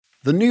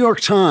The New York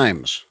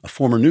Times, a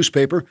former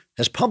newspaper,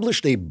 has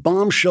published a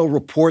bombshell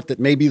report that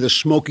may be the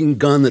smoking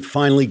gun that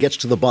finally gets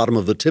to the bottom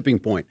of the tipping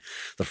point.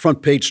 The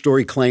front page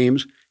story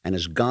claims, and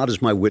as God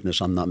is my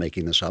witness, I'm not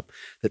making this up,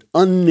 that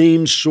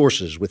unnamed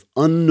sources with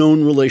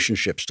unknown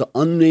relationships to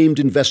unnamed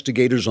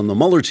investigators on the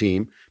Mueller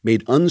team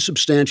made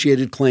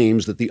unsubstantiated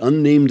claims that the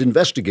unnamed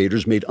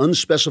investigators made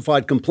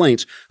unspecified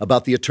complaints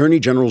about the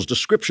Attorney General's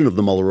description of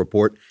the Mueller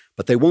report,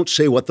 but they won't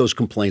say what those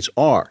complaints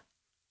are.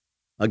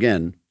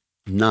 Again,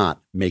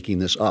 not making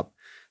this up.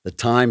 The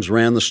Times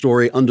ran the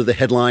story under the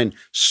headline,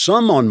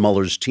 "Some on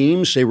Mueller's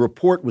team say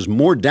report was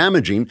more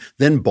damaging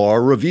than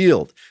Barr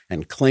revealed,"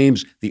 and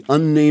claims the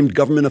unnamed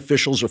government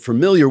officials are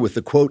familiar with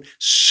the, quote,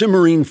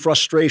 simmering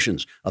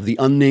frustrations of the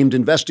unnamed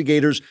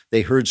investigators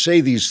they heard say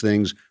these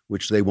things,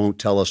 which they won't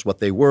tell us what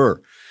they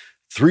were.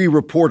 3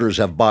 reporters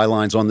have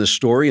bylines on this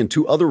story, and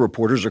 2 other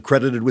reporters are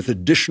credited with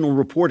additional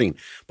reporting.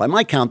 By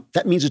my count,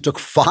 that means it took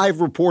 5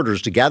 reporters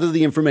to gather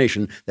the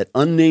information that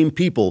unnamed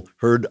people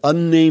heard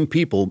unnamed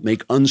people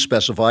make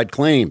unspecified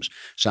claims.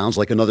 Sounds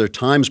like another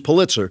Times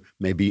Pulitzer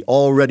may be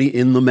already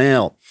in the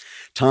mail.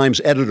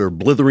 Times editor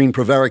Blithering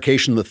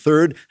Prevarication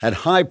III had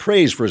high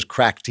praise for his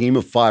crack team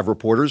of 5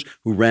 reporters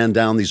who ran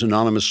down these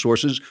anonymous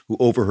sources, who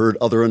overheard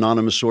other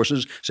anonymous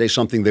sources say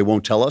something they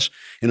won't tell us.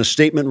 In a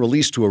statement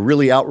released to a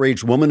really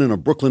outraged woman in a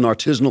Brooklyn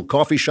artisanal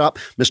coffee shop,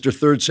 Mr.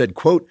 Third said,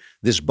 quote,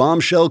 "This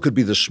bombshell could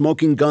be the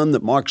smoking gun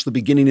that marks the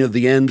beginning of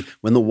the end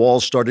when the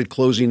walls started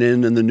closing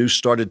in and the noose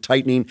started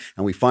tightening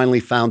and we finally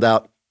found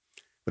out."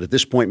 But at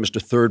this point,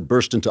 Mr. Third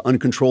burst into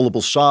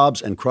uncontrollable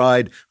sobs and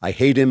cried, I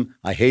hate him,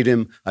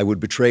 I would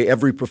betray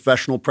every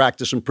professional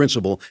practice and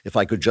principle if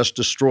I could just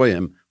destroy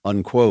him,"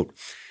 unquote.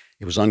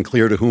 It was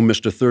unclear to whom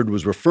Mr. Third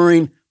was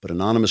referring, but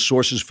anonymous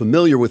sources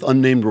familiar with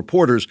unnamed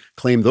reporters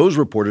claim those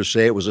reporters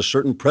say it was a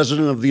certain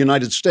president of the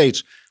United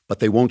States, but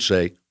they won't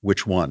say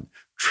which one.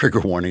 Trigger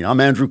warning, I'm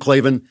Andrew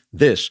Klavan.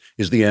 This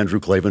is The Andrew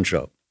Klavan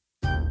Show.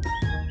 I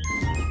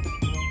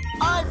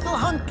feel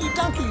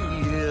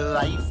hunky-dunky,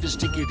 life is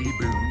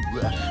tickety-boo.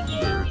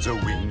 Birds are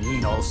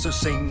winging, also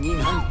singing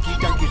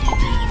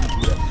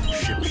hunky-dunky-doo.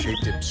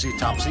 Ship-shaped,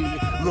 ipsy-topsy,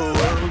 the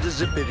world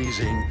is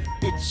zippity-zing.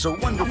 It's a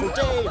wonderful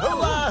day,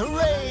 hurrah,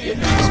 hooray! It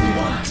makes me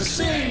want to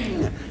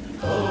sing.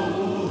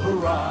 Oh,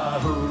 hurrah,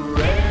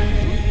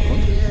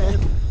 hooray!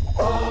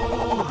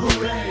 Oh,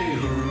 hooray,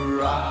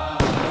 hurrah!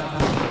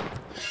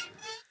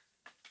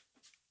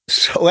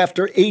 So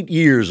after 8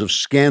 years of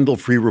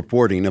scandal-free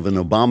reporting of an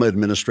Obama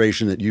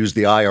administration that used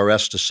the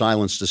IRS to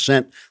silence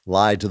dissent,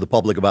 lied to the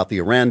public about the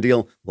Iran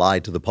deal,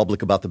 lied to the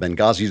public about the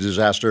Benghazi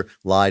disaster,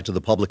 lied to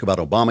the public about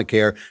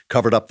Obamacare,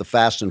 covered up the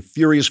Fast and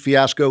Furious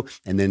fiasco,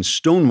 and then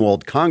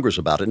stonewalled Congress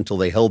about it until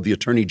they held the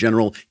Attorney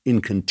General in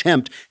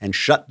contempt and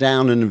shut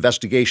down an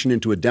investigation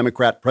into a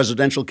Democrat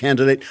presidential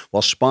candidate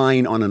while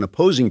spying on an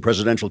opposing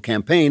presidential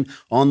campaign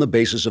on the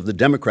basis of the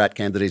Democrat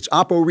candidate's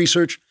Oppo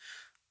research,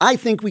 I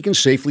think we can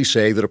safely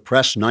say that a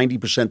press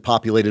 90%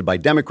 populated by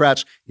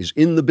Democrats is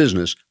in the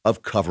business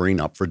of covering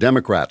up for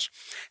Democrats.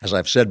 As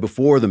I've said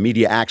before, the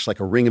media acts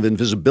like a ring of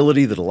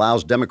invisibility that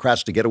allows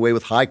Democrats to get away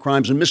with high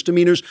crimes and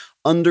misdemeanors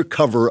under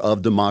cover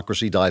of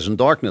democracy dies in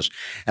darkness.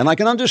 And I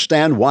can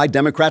understand why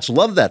Democrats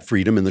love that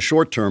freedom in the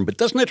short term, but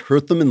doesn't it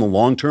hurt them in the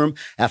long term?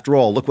 After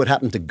all, look what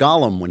happened to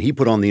Gollum when he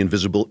put on the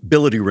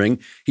invisibility ring.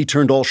 He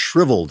turned all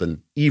shriveled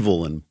and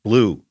evil and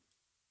blue.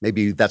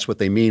 Maybe that's what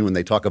they mean when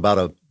they talk about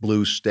a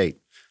blue state.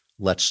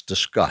 Let's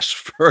discuss.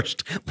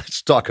 First,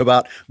 let's talk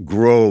about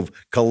Grove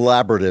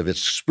Collaborative.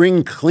 It's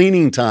spring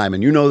cleaning time,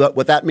 and you know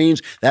what that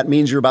means? That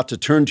means you're about to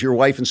turn to your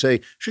wife and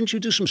say, shouldn't you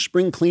do some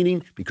spring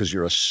cleaning? Because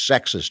you're a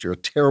sexist. You're a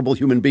terrible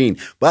human being.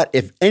 But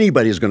if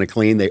anybody is going to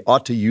clean, they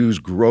ought to use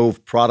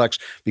Grove products,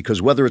 because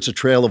whether it's a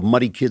trail of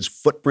muddy kids'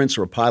 footprints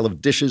or a pile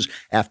of dishes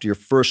after your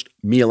first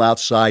meal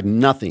outside,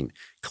 nothing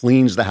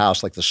cleans the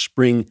house like the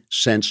spring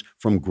scents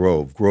from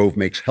Grove. Grove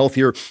makes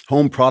healthier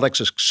home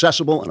products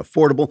accessible and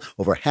affordable.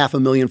 Over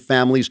 500,000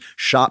 families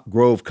shop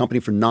Grove, company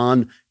for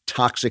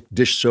non-toxic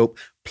dish soap,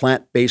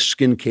 plant-based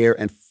skincare,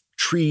 and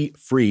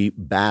tree-free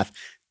bath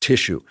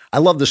tissue. I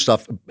love this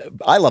stuff.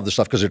 I love this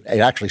stuff because it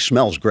actually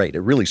smells great.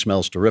 It really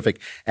smells terrific,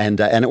 and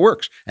it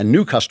works. And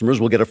new customers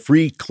will get a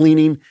free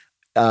cleaning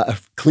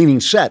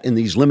set in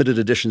these limited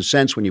edition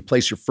scents when you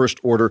place your first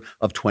order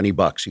of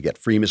 $20. You get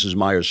free Mrs.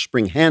 Meyer's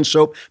Spring Hand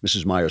Soap,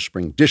 Mrs. Meyer's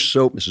Spring Dish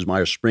Soap, Mrs.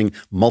 Meyer's Spring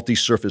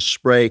Multi-Surface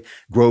Spray,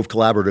 Grove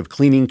Collaborative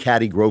Cleaning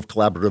Caddy, Grove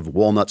Collaborative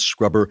Walnut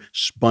Scrubber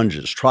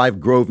Sponges. Try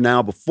Grove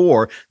now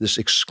before this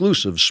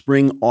exclusive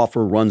spring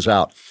offer runs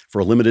out. For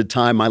a limited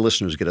time, my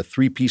listeners get a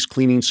 3-piece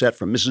cleaning set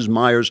from Mrs.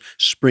 Meyer's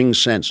Spring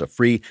Scents, a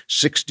free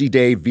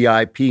 60-day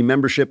VIP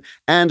membership,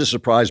 and a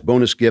surprise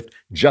bonus gift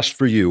just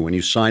for you when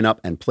you sign up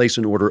and place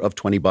an order of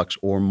 $20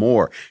 or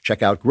more.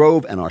 Check out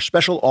Grove and our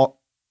special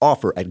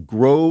offer at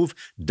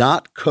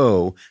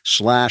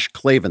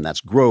grove.co/Klavan.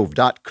 That's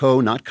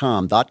grove.co, not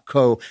com,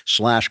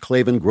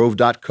 .co/Klavan,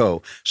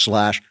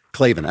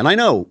 grove.co/Klavan. And I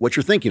know what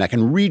you're thinking. I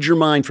can read your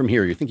mind from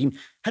here. You're thinking,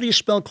 how do you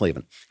spell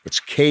Klavan? It's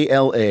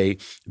Klavan,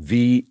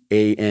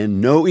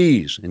 no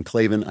E's. In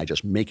Klavan, I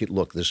just make it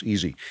look this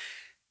easy.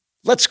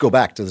 Let's go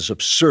back to this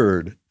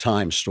absurd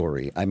Times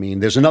story. I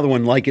mean, there's another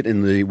one like it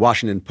in the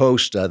Washington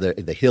Post.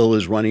 The Hill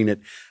is running it.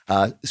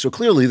 So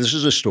clearly, this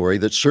is a story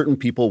that certain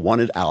people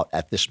wanted out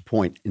at this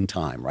point in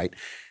time, right?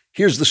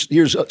 Here's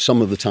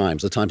some of the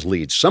Times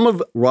leads. Some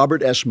of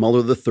Robert S.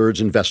 Mueller III's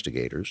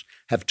investigators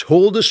have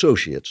told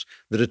associates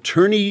that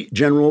Attorney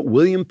General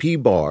William P.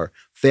 Barr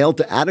failed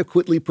to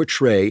adequately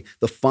portray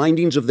the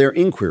findings of their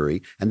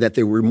inquiry and that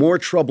they were more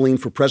troubling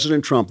for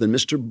President Trump than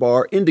Mr.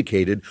 Barr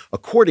indicated,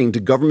 according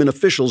to government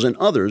officials and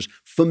others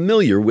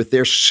familiar with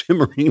their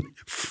simmering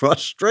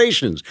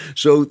frustrations.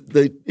 So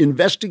the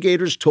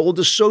investigators told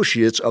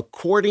associates,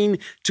 according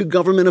to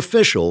government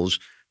officials,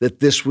 that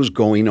this was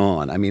going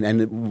on. I mean, and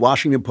the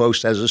Washington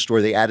Post has a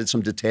story. They added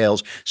some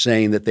details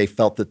saying that they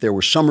felt that there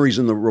were summaries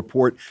in the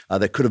report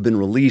that could have been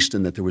released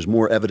and that there was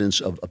more evidence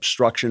of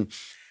obstruction.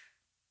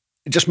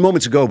 Just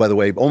moments ago, by the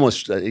way,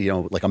 almost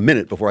like a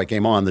minute before I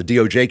came on, the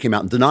DOJ came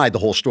out and denied the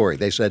whole story.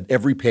 They said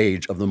every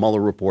page of the Mueller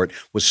report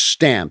was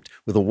stamped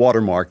with a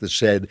watermark that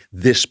said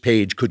this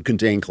page could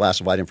contain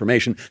classified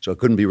information, so it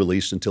couldn't be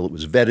released until it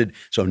was vetted.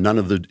 So none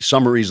of the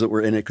summaries that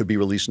were in it could be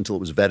released until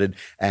it was vetted.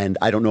 And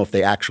I don't know if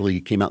they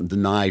actually came out and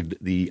denied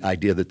the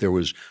idea that there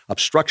was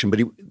obstruction, but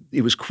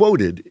it was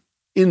quoted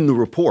in the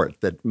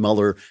report that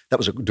Mueller, that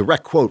was a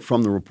direct quote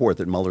from the report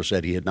that Mueller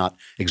said he had not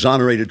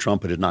exonerated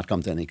Trump but had not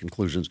come to any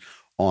conclusions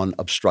on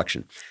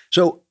obstruction.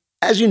 So,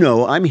 as you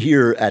know, I'm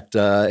here at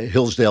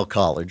Hillsdale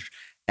College.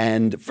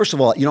 And first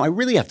of all, I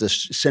really have to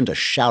send a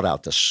shout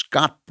out to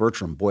Scott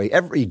Bertram. Boy,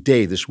 every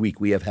day this week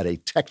we have had a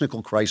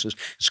technical crisis.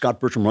 Scott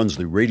Bertram runs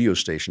the radio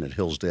station at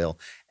Hillsdale.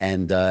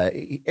 And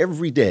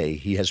every day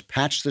he has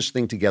patched this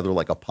thing together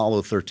like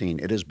Apollo 13.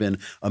 It has been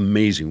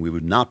amazing. We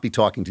would not be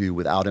talking to you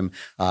without him.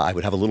 I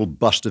would have a little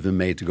bust of him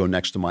made to go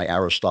next to my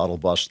Aristotle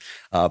bust.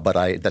 But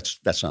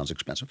that sounds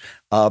expensive.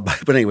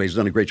 But anyway, he's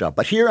done a great job.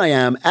 But here I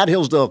am at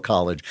Hillsdale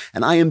College,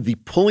 and I am the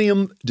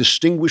Pulliam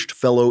Distinguished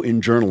Fellow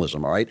in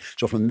Journalism, all right?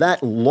 So from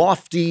that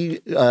lofty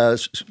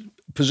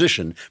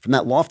position,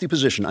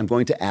 I'm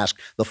going to ask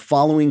the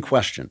following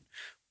question.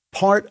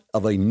 Part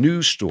of a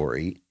news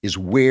story is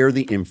where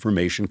the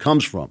information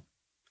comes from.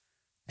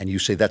 And you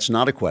say that's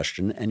not a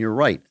question, and you're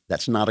right,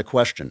 that's not a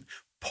question.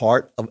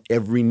 Part of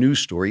every news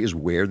story is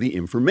where the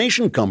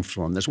information comes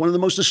from. That's one of the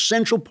most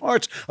essential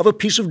parts of a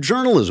piece of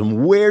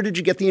journalism. Where did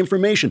you get the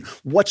information?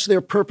 What's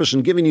their purpose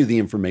in giving you the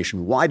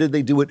information? Why did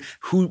they do it?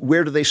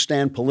 Where do they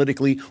stand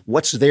politically?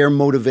 What's their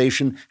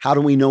motivation? How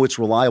do we know it's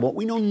reliable?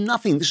 We know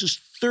nothing. This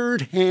is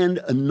third-hand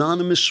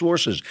anonymous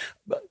sources.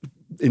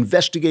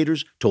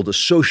 Investigators told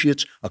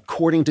associates,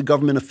 according to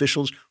government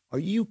officials. Are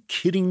you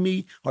kidding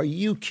me? Are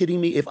you kidding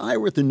me? If I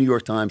were at the New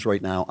York Times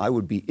right now, I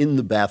would be in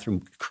the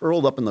bathroom,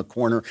 curled up in the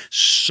corner,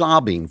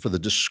 sobbing for the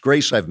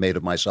disgrace I've made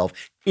of myself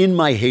in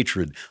my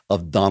hatred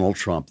of Donald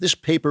Trump. This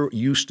paper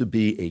used to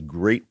be a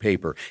great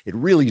paper. It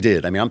really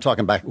did. I mean, I'm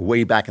talking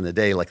way back in the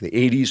day, like the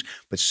 80s,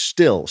 but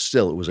still,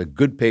 it was a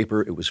good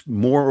paper. It was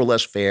more or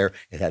less fair.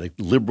 It had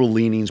liberal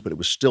leanings, but it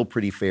was still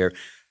pretty fair.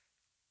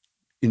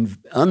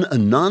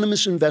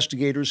 Anonymous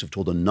investigators have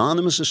told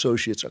anonymous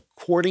associates,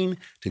 according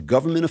to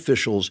government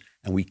officials,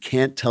 and we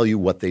can't tell you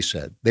what they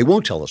said. They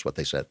won't tell us what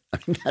they said. I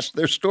mean, that's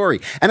their story.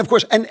 And of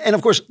course,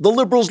 the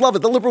liberals love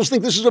it. The liberals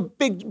think this is a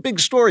big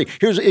story.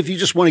 Here's, if you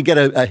just want to get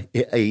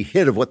a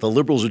hit of what the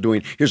liberals are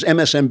doing, here's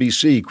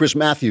MSNBC, Chris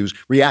Matthews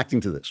reacting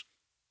to this.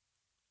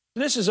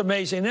 This is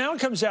amazing. Now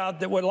it comes out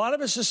that what a lot of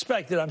us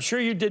suspected, I'm sure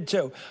you did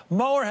too,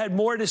 Mueller had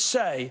more to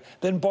say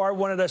than Barr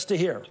wanted us to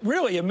hear.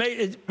 Really,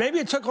 maybe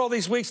it took all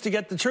these weeks to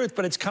get the truth,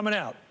 but it's coming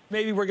out.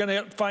 Maybe we're going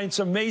to find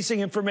some amazing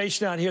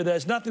information out here that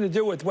has nothing to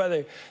do with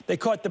whether they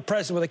caught the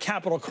president with a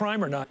capital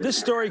crime or not. This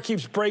story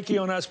keeps breaking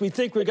on us. We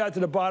think we got to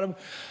the bottom.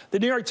 The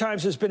New York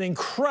Times has been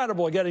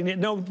incredible at getting it.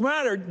 No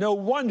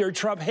wonder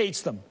Trump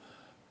hates them.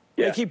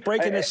 Yeah. They keep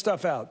breaking this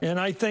stuff out. And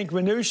I think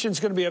Mnuchin's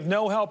going to be of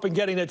no help in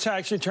getting the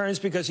tax returns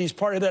because he's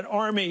part of that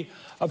army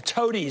of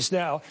toadies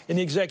now in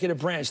the executive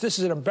branch. This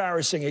is an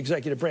embarrassing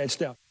executive branch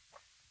now.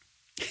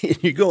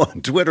 You go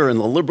on Twitter and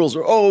the liberals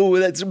are,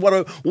 that's what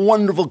a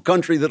wonderful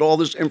country that all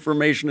this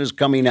information is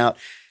coming out.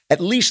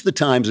 At least the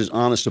Times is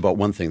honest about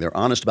one thing. They're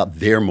honest about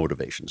their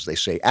motivations. They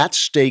say at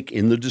stake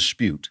in the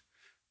dispute,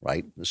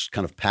 right? This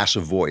kind of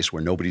passive voice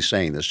where nobody's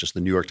saying this, just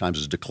the New York Times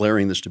is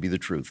declaring this to be the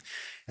truth.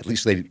 At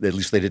least they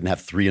didn't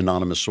have three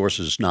anonymous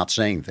sources not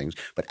saying things.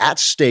 But at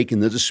stake in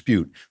the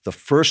dispute, the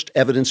first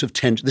evidence of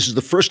tension, this is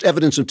the first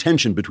evidence of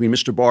tension between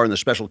Mr. Barr and the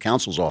special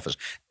counsel's office,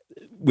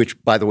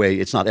 which, by the way,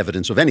 it's not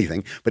evidence of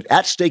anything, but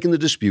at stake in the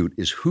dispute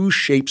is who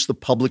shapes the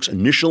public's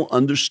initial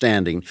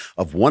understanding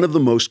of one of the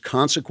most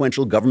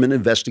consequential government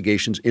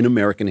investigations in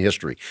American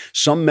history.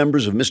 Some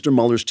members of Mr.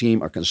 Mueller's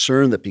team are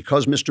concerned that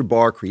because Mr.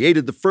 Barr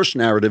created the first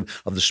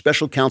narrative of the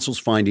special counsel's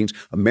findings,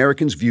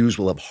 Americans' views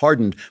will have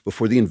hardened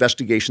before the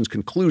investigation's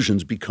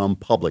conclusions become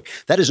public.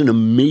 That is an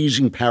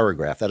amazing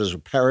paragraph. That is a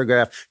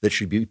paragraph that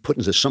should be put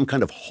into some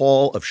kind of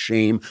hall of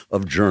shame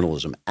of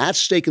journalism. At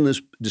stake in this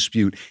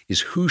dispute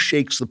is who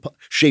shapes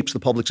shapes the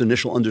public's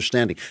initial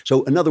understanding.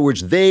 So in other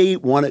words, the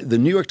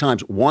New York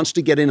Times wants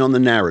to get in on the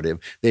narrative.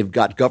 They've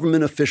got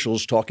government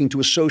officials talking to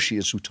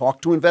associates who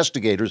talk to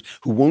investigators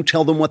who won't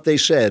tell them what they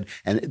said.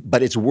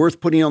 But it's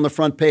worth putting on the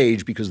front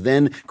page because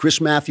then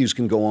Chris Matthews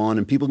can go on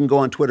and people can go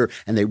on Twitter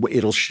and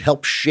it'll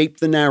help shape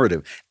the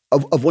narrative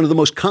of one of the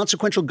most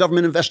consequential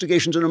government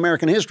investigations in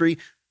American history.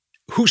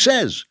 Who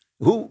says?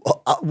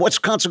 What's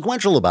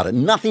consequential about it?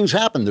 Nothing's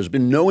happened. There's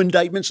been no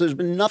indictments. There's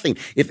been nothing.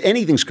 If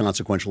anything's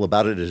consequential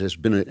about it, it has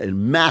been a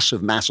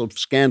massive, massive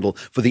scandal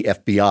for the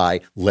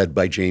FBI, led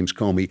by James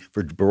Comey,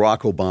 for Barack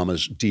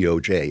Obama's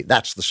DOJ.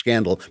 That's the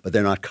scandal, but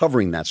they're not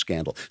covering that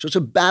scandal. So it's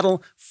a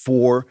battle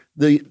for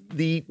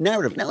the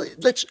narrative. Now,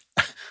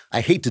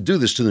 I hate to do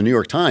this to the New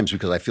York Times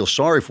because I feel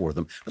sorry for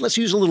them, but let's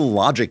use a little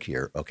logic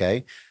here,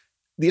 okay?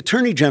 The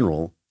Attorney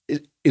General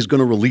is going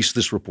to release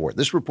this report.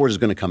 This report is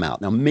going to come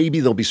out. Now, maybe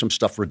there'll be some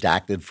stuff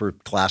redacted for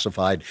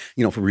classified,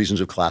 for reasons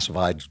of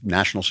classified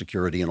national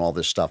security and all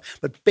this stuff.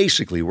 But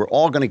basically, we're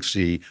all going to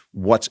see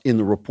what's in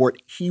the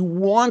report. He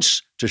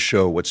wants to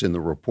show what's in the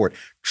report.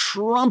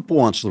 Trump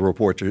wants the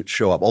report to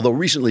show up, although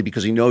recently,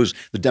 because he knows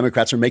the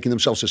Democrats are making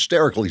themselves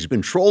hysterical, he's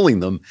been trolling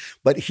them,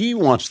 but he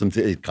wants them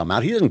to come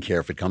out. He doesn't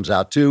care if it comes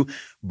out too.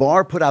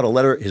 Barr put out a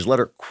letter. His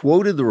letter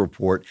quoted the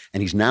report,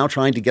 and he's now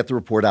trying to get the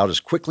report out as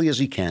quickly as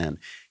he can.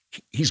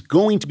 He's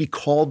going to be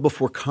called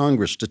before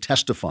Congress to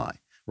testify,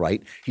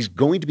 right? He's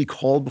going to be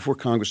called before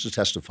Congress to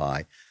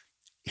testify.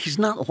 He's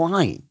not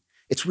lying.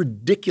 It's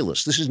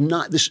ridiculous.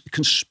 This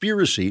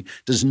conspiracy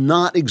does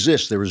not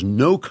exist. There is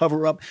no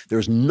cover-up.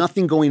 There's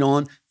nothing going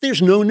on.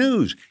 There's no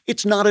news.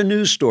 It's not a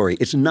news story.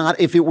 It's not,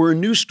 if it were a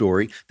news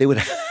story, they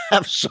would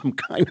have some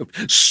kind of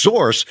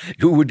source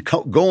who would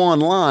go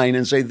online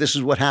and say, this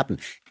is what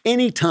happened.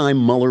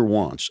 Anytime Mueller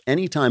wants,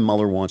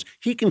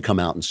 he can come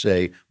out and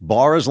say,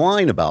 Barr is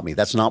lying about me.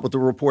 That's not what the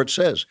report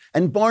says.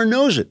 And Barr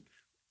knows it.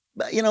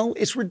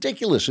 It's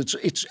ridiculous.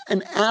 It's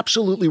an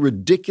absolutely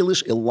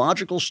ridiculous,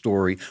 illogical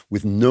story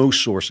with no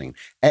sourcing.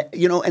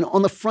 And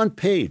on the front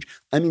page,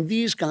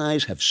 these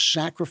guys have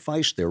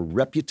sacrificed their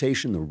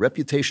reputation, the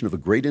reputation of a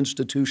great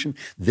institution,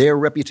 their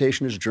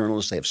reputation as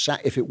journalists.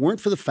 If it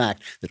weren't for the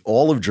fact that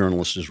all of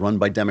journalists is run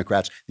by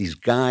Democrats, these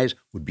guys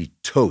would be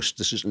toast.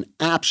 This is an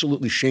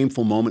absolutely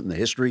shameful moment in the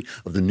history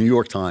of the New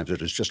York Times.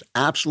 It is just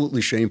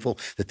absolutely shameful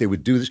that they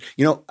would do this.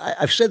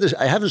 I've said this,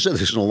 I haven't said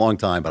this in a long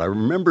time, but I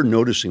remember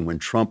noticing when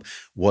Trump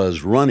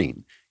was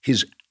running,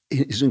 his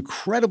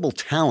incredible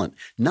talent,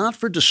 not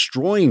for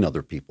destroying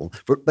other people,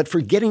 but for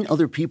getting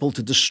other people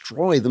to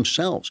destroy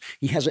themselves.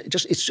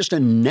 It's just a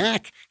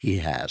knack he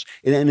has.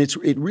 And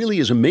it really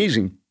is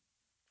amazing.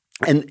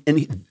 And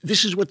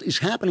this is what is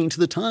happening to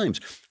the Times.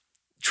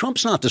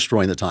 Trump's not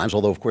destroying the Times,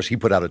 although, of course, he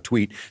put out a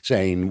tweet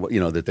saying,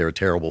 that they're a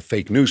terrible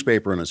fake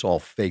newspaper and it's all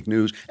fake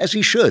news, as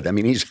he should.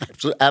 He's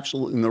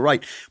absolutely in the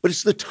right. But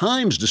it's the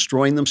Times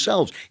destroying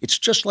themselves. It's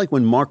just like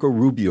when Marco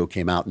Rubio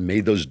came out and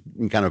made those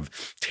kind of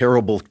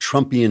terrible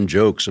Trumpian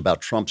jokes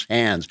about Trump's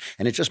hands,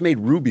 and it just made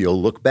Rubio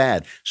look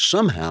bad.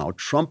 Somehow,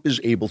 Trump is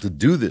able to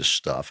do this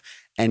stuff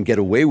and get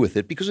away with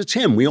it because it's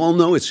him. We all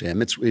know it's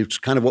him. It's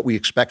kind of what we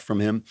expect from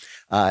him.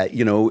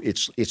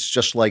 It's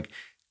just like,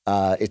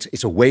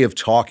 it's a way of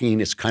talking.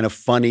 It's kind of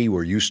funny.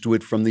 We're used to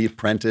it from The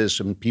Apprentice,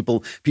 and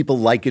people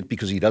like it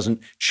because he doesn't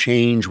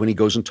change when he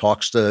goes and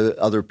talks to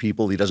other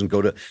people. He doesn't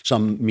go to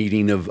some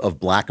meeting of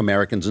Black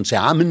Americans and say,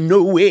 "I'm in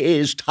no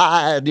ways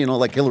tired,"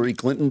 like Hillary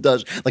Clinton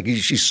does. Like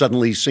she's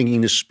suddenly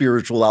singing his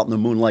spiritual out in the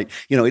moonlight.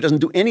 He doesn't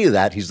do any of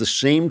that. He's the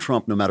same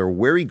Trump no matter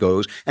where he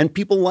goes, and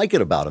people like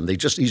it about him.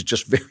 He's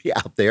just very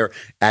out there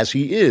as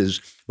he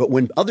is. But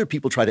when other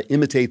people try to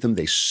imitate them,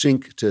 they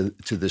sink to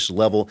this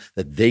level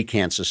that they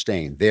can't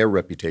sustain. Their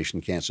reputation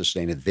can't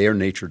sustain it. Their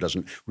nature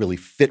doesn't really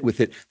fit with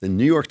it. The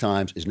New York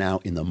Times is now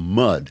in the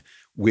mud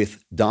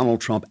with Donald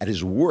Trump at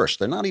his worst.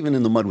 They're not even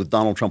in the mud with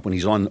Donald Trump when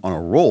he's on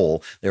a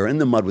roll. They're in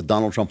the mud with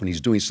Donald Trump when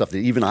he's doing stuff that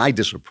even I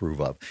disapprove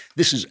of.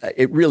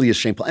 It really is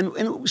shameful.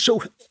 And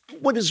so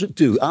what does it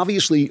do?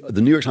 Obviously,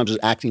 the New York Times is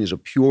acting as a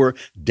pure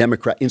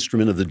Democrat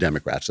instrument of the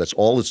Democrats. That's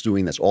all it's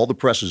doing. That's all the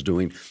press is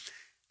doing.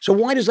 So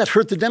why does that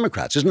hurt the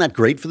Democrats? Isn't that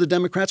great for the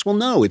Democrats? Well,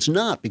 no, it's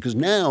not, because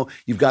now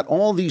you've got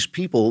all these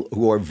people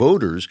who are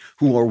voters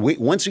who are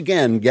once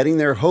again getting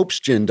their hopes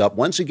ginned up,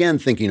 once again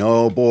thinking,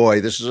 oh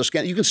boy, this is a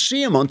scandal. You can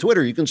see them on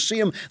Twitter. You can see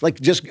them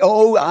like just,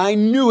 oh, I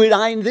knew it.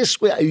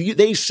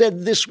 They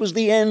said this was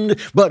the end,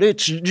 but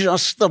it's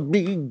just the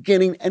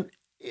beginning. And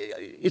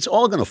it's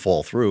all going to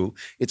fall through.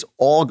 It's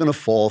all going to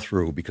fall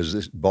through because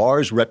this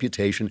Barr's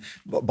reputation,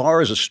 Barr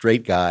is a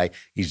straight guy.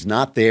 He's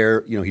not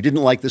there. He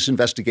didn't like this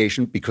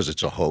investigation because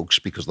it's a hoax,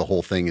 because the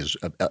whole thing is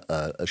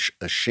a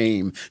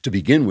shame to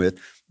begin with.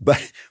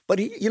 But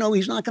he,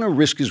 he's not going to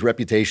risk his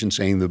reputation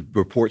saying the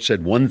report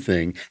said one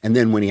thing, and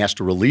then when he has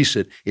to release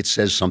it, it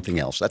says something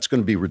else. That's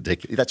going to be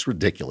ridiculous. That's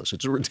ridiculous.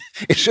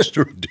 It's just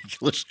a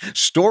ridiculous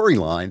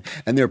storyline,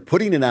 and they're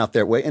putting it out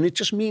that way. And it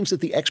just means that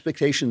the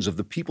expectations of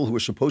the people who are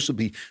supposed to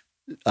be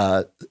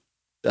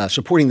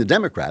supporting the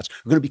Democrats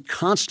are going to be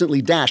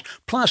constantly dashed.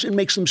 Plus, it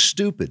makes them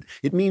stupid.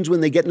 It means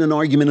when they get in an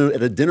argument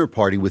at a dinner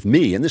party with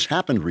me, and this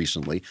happened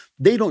recently,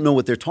 they don't know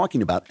what they're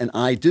talking about, and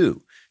I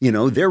do. You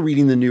know, they're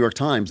reading the New York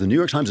Times. The New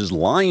York Times is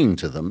lying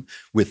to them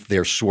with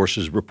their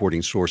sources,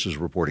 reporting sources,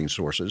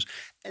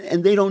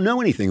 and they don't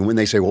know anything. And when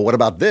they say, well, what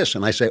about this?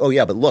 And I say, oh,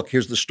 yeah, but look,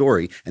 here's the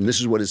story, and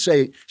this is what it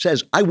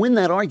says. I win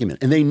that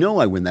argument, and they know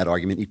I win that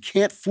argument. You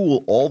can't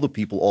fool all the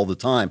people all the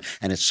time.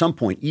 And at some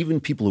point, even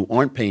people who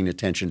aren't paying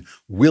attention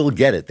will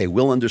get it. They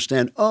will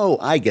understand, oh,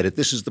 I get it.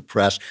 This is the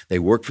press. They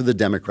work for the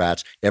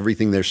Democrats.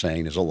 Everything they're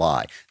saying is a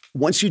lie.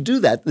 Once you do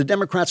that, the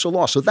Democrats are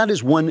lost. So that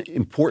is one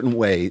important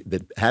way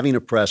that having a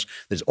press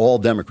that's all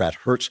Democrat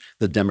hurts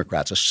the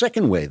Democrats. A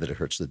second way that it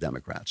hurts the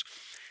Democrats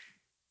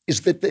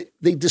is that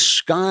they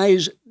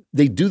disguise,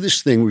 they do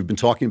this thing we've been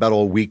talking about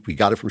all week. We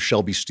got it from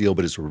Shelby Steele,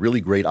 but it's a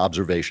really great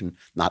observation.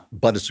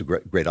 It's a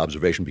great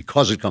observation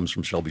because it comes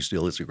from Shelby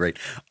Steele. It's a great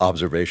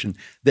observation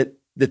that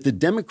the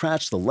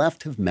Democrats, the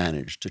left, have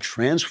managed to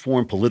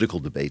transform political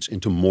debates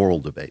into moral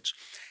debates.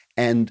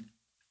 And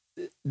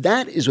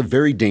that is a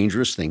very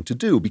dangerous thing to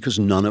do because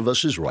none of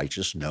us is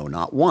righteous, no,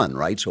 not one,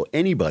 right? So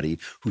anybody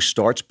who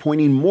starts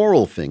pointing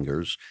moral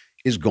fingers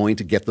is going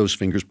to get those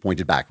fingers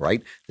pointed back,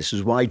 right? This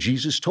is why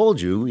Jesus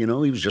told you, he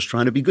was just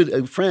trying to be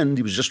a friend.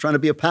 He was just trying to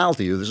be a pal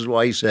to you. This is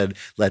why he said,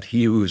 let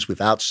him who is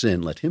without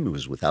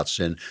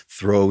sin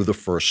throw the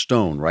first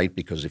stone, right?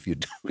 Because if you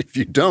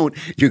don't,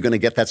 you're going to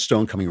get that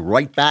stone coming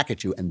right back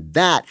at you. And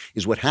that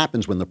is what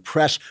happens when the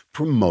press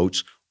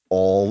promotes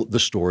all the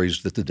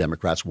stories that the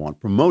Democrats want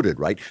promoted,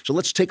 right? So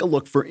let's take a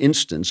look, for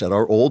instance, at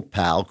our old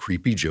pal,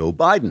 Creepy Joe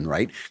Biden,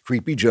 right?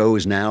 Creepy Joe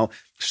is now,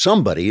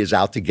 somebody is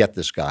out to get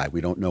this guy. We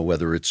don't know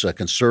whether it's a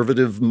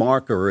conservative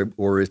mark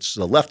or it's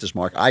a leftist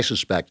mark. I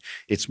suspect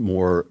it's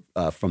more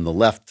from the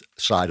left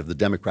side of the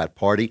Democrat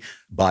Party.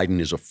 Biden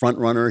is a front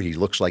runner. He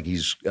looks like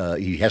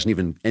he hasn't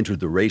even entered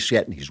the race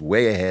yet, and he's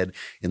way ahead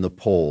in the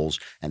polls.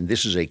 And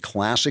this is a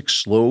classic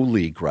slow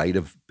leak, right,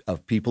 of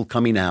people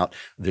coming out.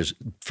 There's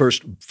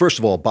first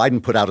of all,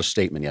 Biden put out a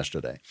statement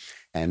yesterday,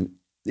 and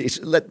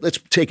let's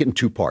take it in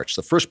two parts.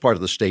 The first part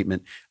of the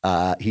statement,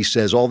 he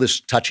says, all this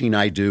touching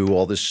I do,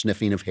 all this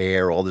sniffing of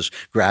hair, all this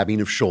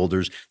grabbing of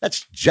shoulders,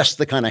 that's just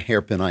the kind of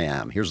hairpin I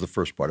am. Here's the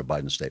first part of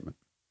Biden's statement.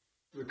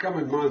 The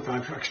coming month, I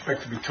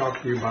expect to be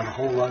talking to you about a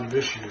whole lot of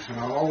issues, and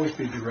I'll always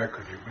be direct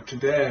with you. But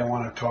today I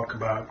want to talk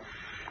about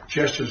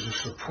gestures of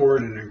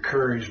support and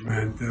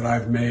encouragement that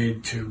I've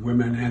made to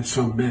women and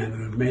some men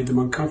that have made them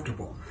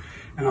uncomfortable.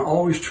 And I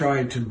always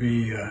tried to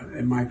be,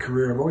 in my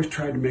career, I've always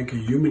tried to make a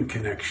human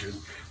connection.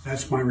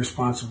 That's my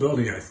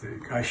responsibility, I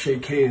think. I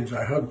shake hands,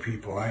 I hug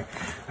people, I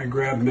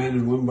grab men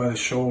and women by the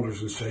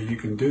shoulders and say, you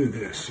can do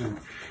this.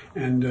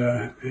 And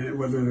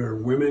whether they're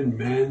women,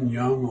 men,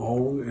 young,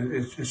 old,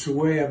 it's the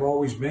way I've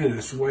always been.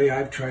 It's the way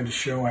I've tried to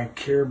show I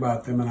care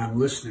about them and I'm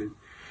listening.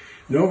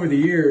 And over the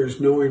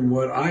years, knowing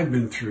what I've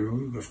been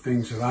through, the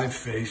things that I've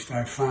faced,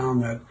 I've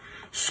found that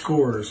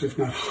scores, if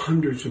not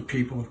hundreds of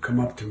people have come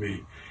up to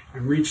me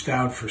and reached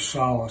out for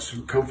solace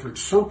and comfort,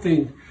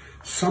 something,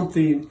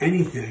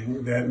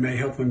 anything that may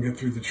help them get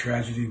through the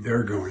tragedy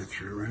they're going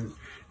through.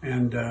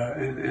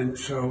 And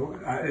so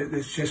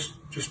it's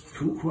just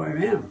who I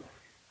am.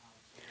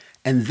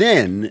 And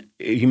then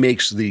he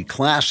makes the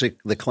classic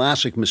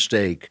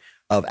mistake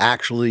of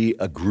actually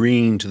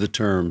agreeing to the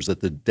terms that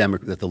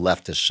the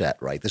left has set,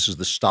 right? This is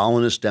the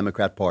Stalinist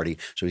Democrat Party,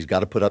 so he's got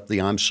to put up the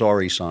I'm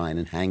sorry sign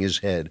and hang his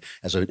head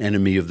as an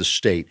enemy of the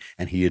state.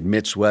 And he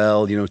admits,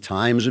 well,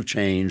 times have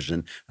changed,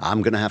 and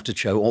I'm going to have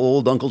to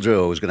old Uncle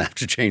Joe is going to have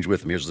to change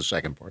with him. Here's the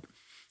second part.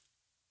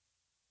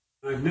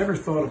 I've never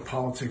thought of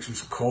politics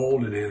as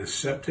cold and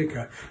antiseptic.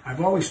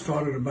 I've always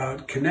thought it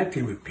about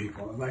connecting with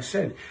people. As I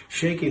said,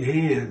 shaking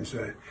hands,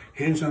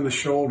 hands on the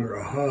shoulder,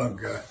 a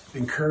hug,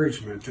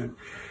 encouragement. And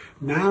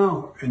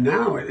now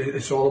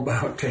it's all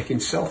about taking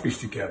selfies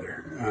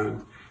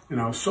together.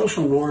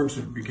 Social norms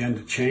have begun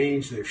to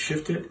change. They've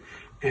shifted.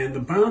 And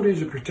the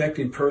boundaries of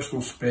protecting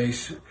personal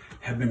space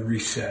have been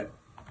reset.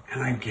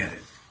 And I get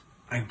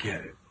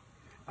it.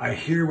 I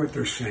hear what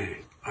they're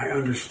saying. I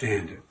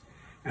understand it.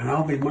 And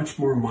I'll be much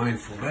more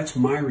mindful. That's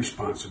my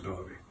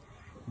responsibility,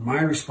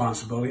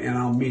 and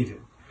I'll meet it.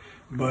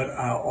 But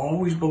I'll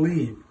always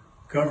believe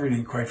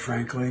governing, quite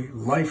frankly,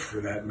 life for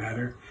that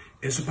matter,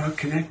 is about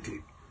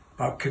connecting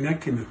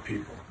with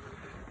people.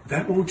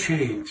 That won't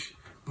change,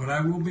 but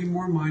I will be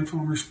more mindful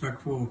and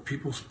respectful of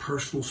people's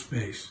personal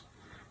space.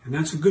 And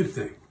that's a good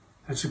thing.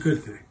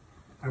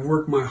 I've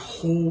worked my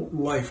whole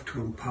life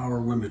to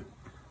empower women.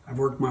 I've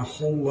worked my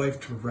whole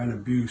life to prevent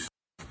abuse.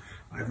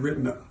 I've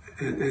written,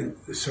 and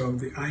so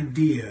the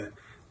idea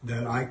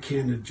that I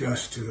can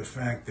adjust to the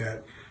fact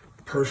that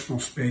personal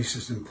space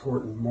is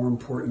important, more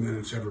important than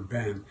it's ever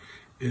been,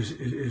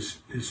 is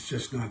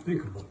just not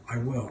thinkable. I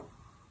will.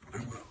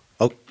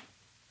 Oh,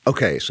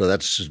 okay. So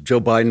that's Joe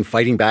Biden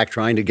fighting back,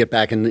 trying to get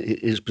back in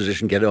his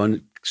position, get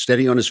on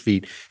steady on his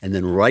feet. And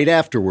then right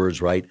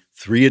afterwards, right,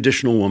 3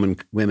 additional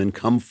women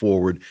come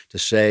forward to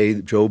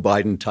say Joe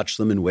Biden touched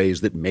them in ways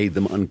that made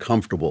them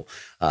uncomfortable.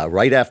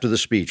 Right after the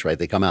speech, right,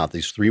 they come out.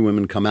 These 3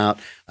 women come out.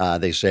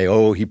 They say,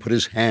 oh, he put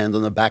his hand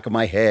on the back of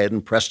my head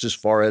and pressed his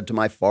forehead to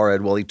my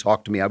forehead while he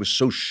talked to me. I was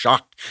so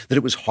shocked that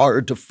it was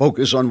hard to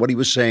focus on what he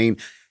was saying.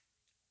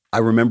 I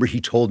remember he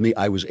told me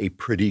I was a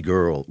pretty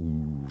girl.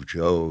 Ooh,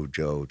 Joe.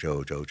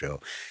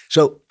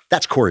 So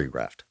that's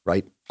choreographed,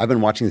 right? I've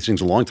been watching these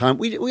things a long time.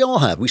 We all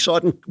have. We saw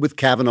it with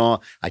Kavanaugh.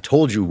 I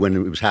told you when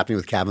it was happening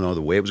with Kavanaugh,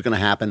 the way it was going to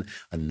happen.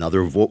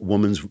 Another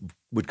woman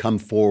would come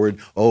forward.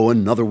 Oh,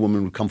 another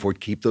woman would come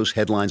forward. Keep those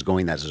headlines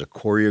going. That is a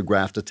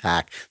choreographed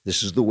attack.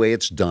 This is the way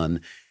it's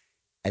done.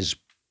 As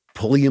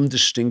Pulliam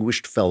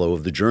Distinguished Fellow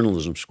of the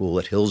Journalism School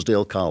at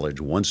Hillsdale College,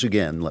 once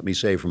again, let me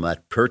say from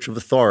that perch of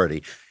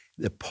authority,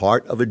 the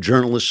part of a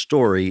journalist's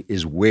story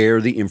is where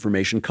the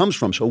information comes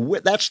from. So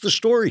that's the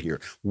story here.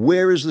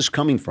 Where is this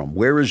coming from?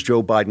 Where is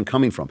Joe Biden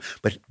coming from?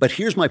 But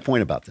here's my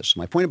point about this.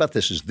 My point about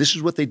this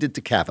is what they did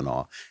to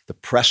Kavanaugh. The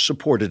press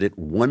supported it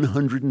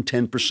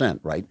 110%,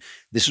 right?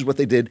 This is what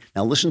they did.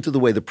 Now listen to the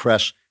way the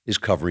press is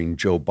covering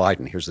Joe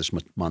Biden. Here's this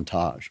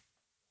montage.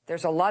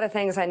 There's a lot of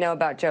things I know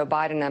about Joe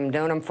Biden. I've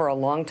known him for a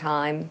long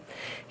time.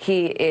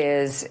 He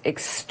is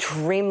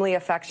extremely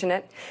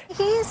affectionate.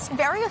 He's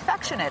very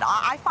affectionate.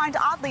 I find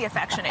oddly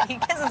affectionate. He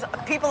kisses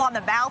people on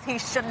the mouth. He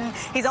shouldn't.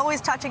 He's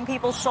always touching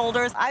people's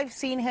shoulders. I've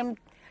seen him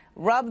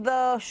rub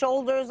the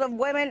shoulders of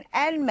women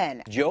and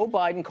men. Joe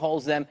Biden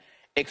calls them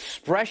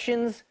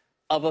expressions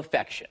of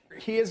affection.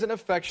 He is an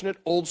affectionate,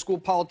 old-school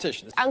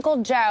politician.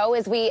 Uncle Joe,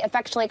 as we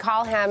affectionately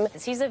call him.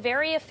 He's a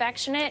very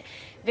affectionate,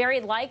 very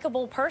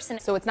likable person.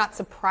 So it's not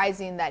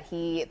surprising that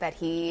he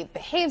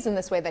behaves in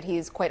this way, that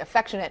he's quite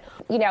affectionate.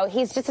 You know,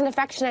 he's just an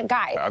affectionate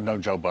guy. I've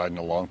known Joe Biden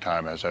a long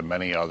time, as have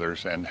many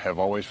others, and have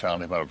always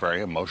found him a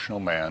very emotional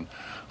man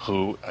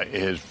who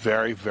is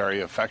very,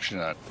 very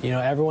affectionate. You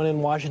know, everyone in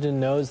Washington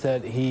knows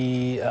that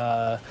he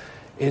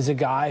is a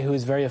guy who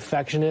is very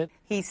affectionate.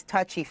 He's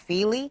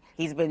touchy-feely.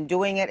 He's been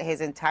doing it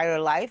his entire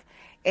life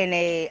in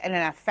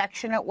an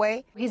affectionate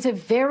way. He's a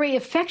very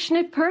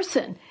affectionate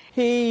person.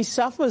 He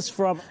suffers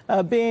from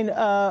being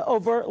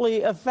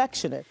overtly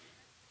affectionate.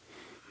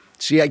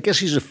 See, I guess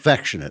he's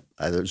affectionate.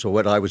 So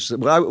what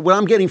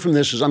I'm getting from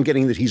this is I'm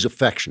getting that he's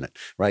affectionate,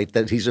 right?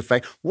 That he's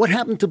What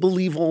happened to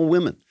believe all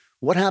women?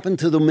 What happened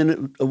to the minute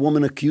a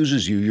woman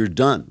accuses you, you're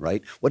done,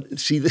 right?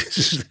 See,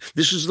 this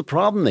is the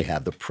problem they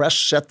have. The press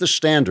set the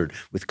standard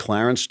with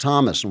Clarence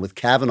Thomas and with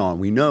Kavanaugh. And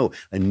we know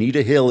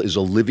Anita Hill is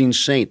a living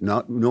saint.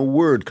 No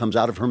word comes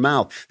out of her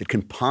mouth that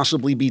can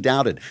possibly be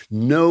doubted.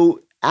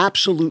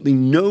 Absolutely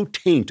no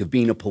taint of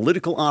being a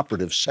political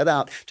operative set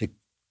out to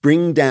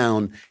bring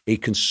down a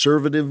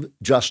conservative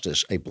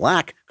justice, a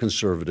black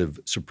conservative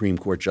Supreme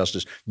Court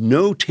justice.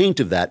 No taint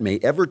of that may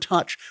ever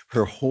touch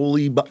her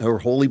holy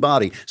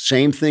body.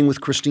 Same thing with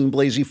Christine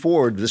Blasey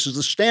Ford. This is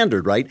the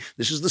standard, right?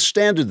 This is the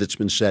standard that's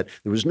been set.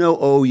 There was no,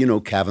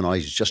 Kavanaugh,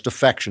 he's just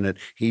affectionate.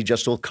 He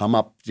just will come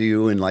up to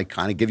you and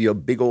kind of give you a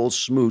big old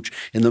smooch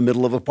in the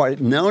middle of a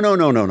party. No.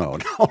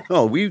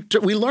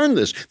 We learned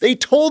this. They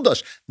told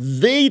us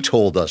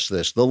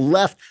this. The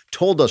left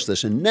told us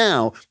this. And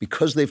now,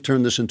 because they've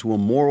turned this into a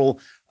moral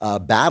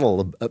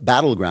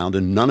battleground,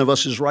 and none of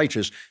us is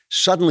righteous.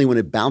 Suddenly, when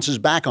it bounces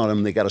back on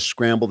them, they got to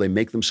scramble. They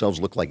make themselves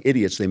look like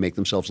idiots. They make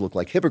themselves look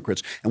like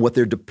hypocrites. And what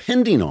they're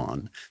depending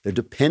on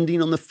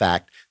the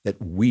fact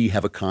that we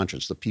have a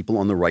conscience. The people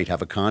on the right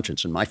have a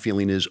conscience. And my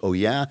feeling is, oh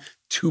yeah,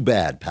 too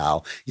bad,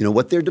 pal.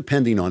 What they're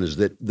depending on is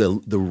that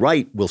the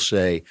right will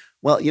say,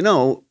 well,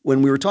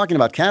 when we were talking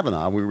about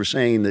Kavanaugh, we were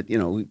saying that,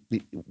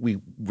 we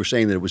were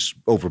saying that it was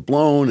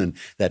overblown and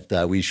that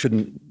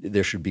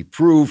there should be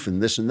proof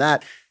and this and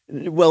that.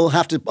 We'll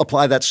have to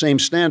apply that same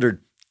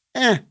standard.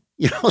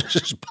 This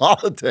is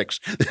politics.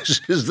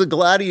 This is the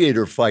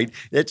gladiator fight.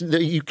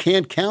 You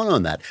can't count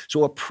on that.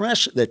 So a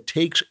press that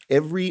takes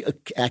every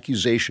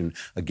accusation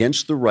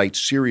against the right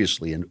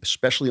seriously, and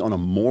especially on a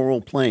moral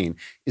plane,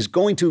 is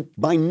going to,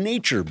 by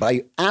nature,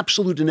 by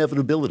absolute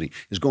inevitability,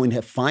 is going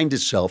to find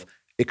itself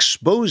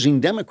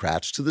exposing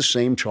Democrats to the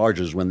same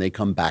charges when they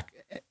come back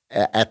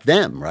at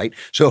them, right?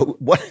 So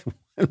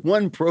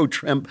one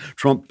pro-Trump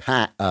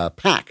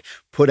PAC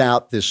put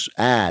out this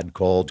ad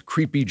called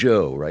Creepy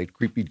Joe, right?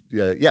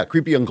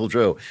 Creepy Uncle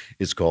Joe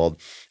it's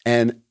called.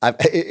 And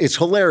it's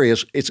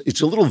hilarious.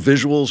 It's a little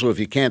visual, so if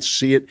you can't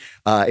see it,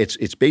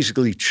 it's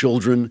basically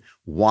children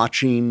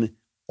watching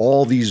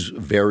all these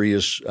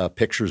various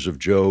pictures of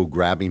Joe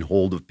grabbing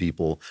hold of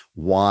people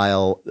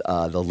while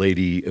the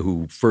lady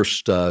who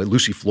first,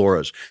 Lucy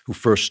Flores, who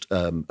first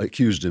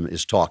accused him,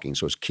 is talking.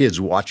 So it's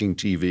kids watching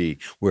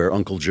TV where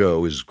Uncle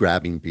Joe is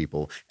grabbing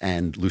people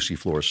and Lucy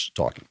Flores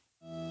talking.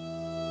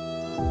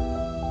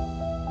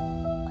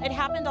 It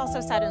happened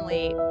also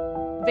suddenly,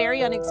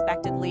 very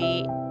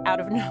unexpectedly, out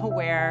of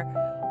nowhere.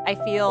 I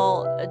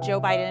feel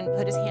Joe Biden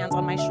put his hands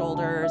on my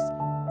shoulders,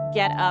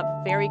 get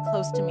up very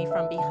close to me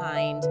from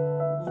behind,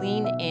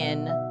 lean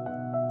in,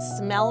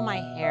 smell my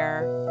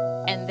hair,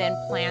 and then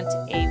plant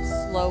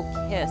a slow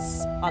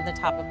kiss on the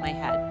top of my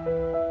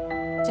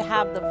head. to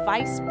have the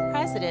Vice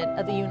President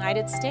of the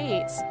United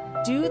States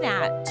do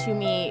that to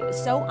me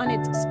so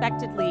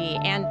unexpectedly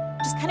and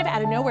just kind of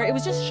out of nowhere. It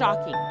was just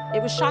shocking.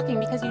 It was shocking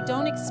because you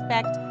don't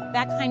expect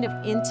that kind of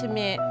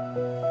intimate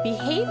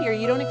behavior.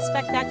 You don't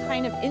expect that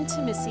kind of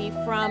intimacy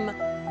from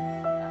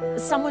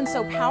someone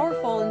so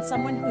powerful and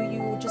someone who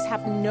you just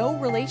have no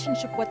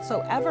relationship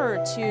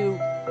whatsoever to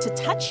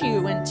touch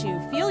you and to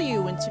feel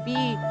you and to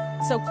be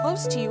so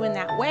close to you in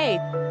that way.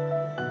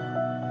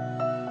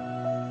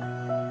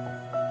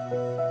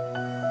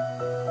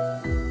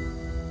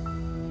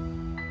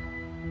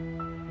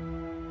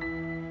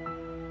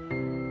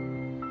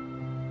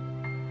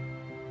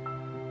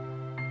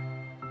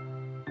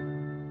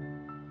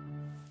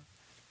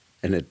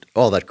 And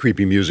all that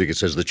creepy music, it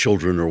says the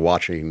children are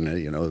watching,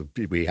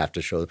 we have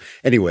to show.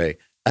 Anyway,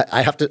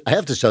 I have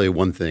to tell you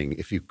one thing.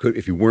 If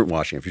you weren't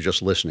watching, if you're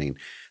just listening,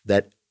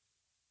 that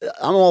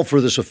I'm all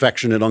for this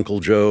affectionate Uncle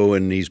Joe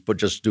and he's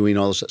just doing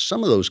all this.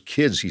 Some of those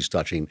kids he's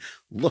touching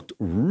looked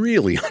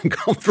really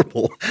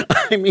uncomfortable.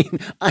 I mean,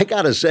 I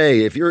got to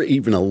say, if you're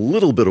even a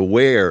little bit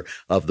aware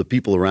of the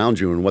people around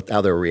you and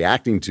how they're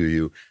reacting to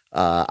you,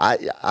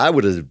 I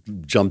would have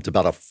jumped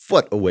about a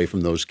foot away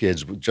from those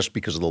kids just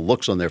because of the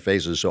looks on their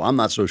faces. So I'm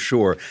not so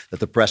sure that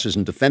the press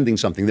isn't defending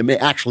something that may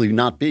actually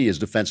not be as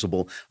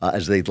defensible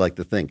as they'd like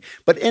to think.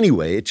 But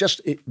anyway,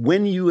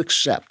 when you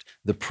accept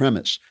the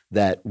premise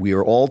that we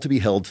are all to be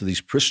held to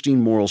these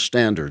pristine moral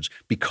standards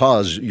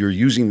because you're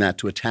using that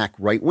to attack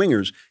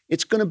right-wingers,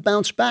 it's going to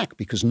bounce back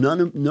because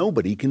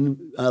nobody can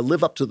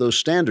live up to those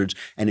standards.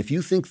 And if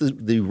you think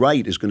the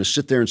right is going to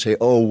sit there and say,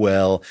 oh,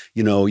 well,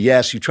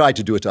 yes, you tried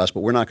to do it to us,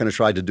 but we're not going to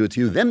try to do it to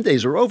you, them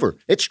days are over.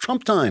 It's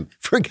Trump time.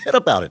 Forget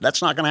about it.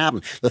 That's not going to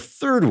happen. The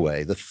third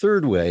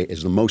way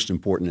is the most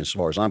important as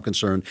far as I'm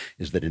concerned,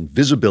 is that the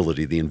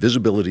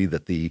invisibility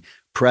that the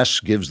press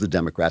gives the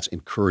Democrats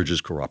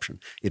encourages corruption.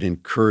 It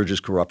encourages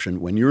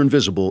corruption. When you're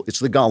invisible, it's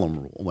the Gollum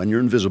rule. When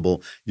you're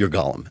invisible, you're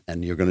Gollum.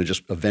 And you're going to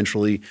just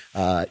eventually,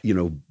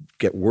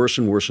 get worse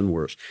and worse and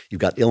worse. You've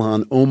got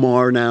Ilhan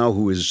Omar now,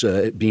 who is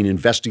being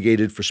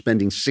investigated for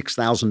spending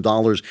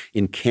 $6,000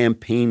 in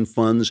campaign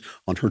funds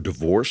on her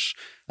divorce.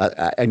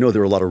 I know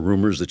there are a lot of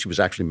rumors that she was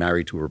actually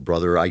married to her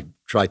brother. I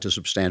tried to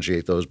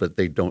substantiate those, but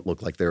they don't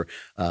look like they're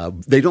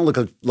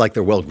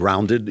well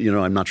grounded.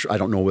 I'm not sure. I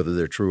don't know whether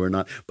they're true or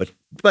not. But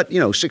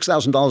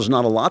 $6,000 is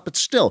not a lot, but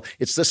still,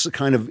 it's this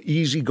kind of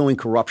easygoing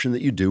corruption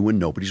that you do when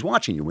nobody's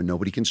watching you, when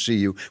nobody can see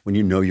you, when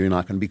you know you're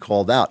not going to be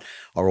called out.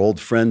 Our old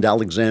friend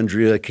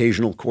Alexandria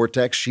Occasional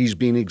Cortex, she's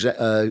been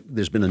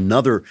there's been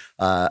another.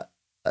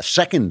 A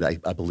second,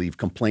 I believe,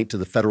 complaint to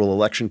the Federal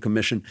Election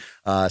Commission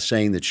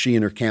saying that she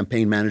and her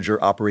campaign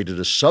manager operated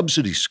a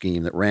subsidy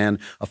scheme that ran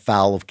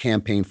afoul of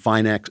campaign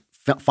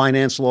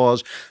finance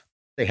laws.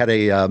 They had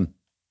a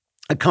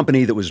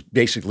company that was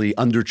basically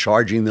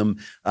undercharging them,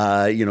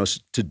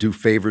 to do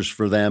favors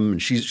for them.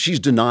 And she's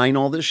denying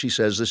all this. She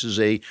says this is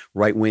a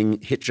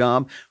right-wing hit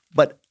job.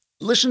 But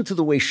listen to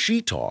the way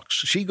she talks.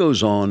 She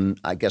goes on,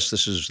 I guess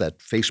this is that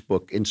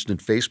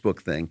instant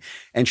Facebook thing,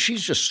 and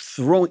she's just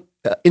throwing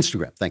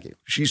Instagram, thank you.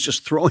 She's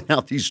just throwing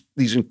out these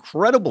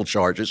incredible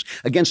charges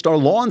against our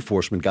law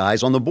enforcement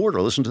guys on the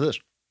border. Listen to this.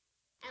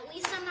 At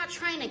least I'm not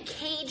trying to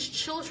cage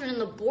children in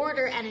the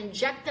border and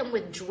inject them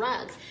with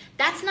drugs.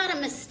 That's not a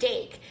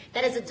mistake.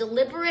 That is a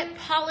deliberate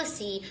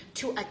policy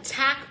to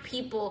attack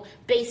people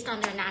based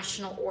on their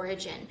national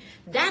origin.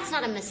 That's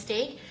not a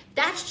mistake.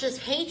 That's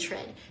just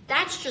hatred.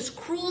 That's just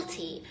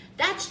cruelty.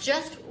 That's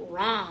just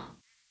wrong.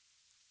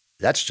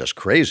 That's just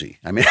crazy.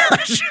 I mean,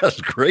 that's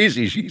just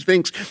crazy. She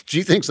thinks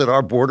that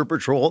our Border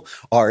Patrol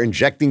are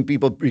injecting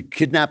people,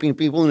 kidnapping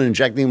people and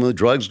injecting them with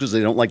drugs because they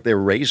don't like their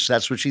race.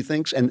 That's what she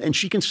thinks. And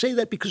she can say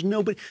that because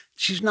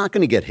she's not going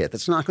to get hit.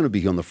 That's not going to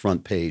be on the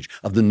front page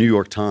of the New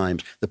York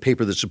Times, the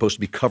paper that's supposed to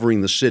be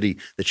covering the city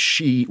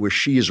where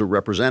she is a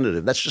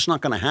representative. That's just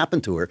not going to happen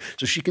to her.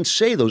 So she can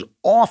say those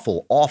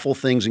awful, awful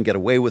things and get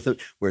away with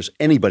it, whereas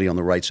anybody on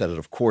the right said it,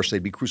 of course,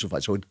 they'd be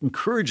crucified. So it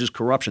encourages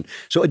corruption.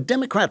 So a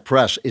Democrat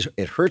press,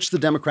 it hurts the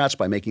Democrats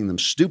by making them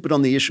stupid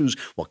on the issues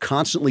while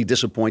constantly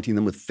disappointing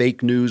them with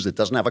fake news that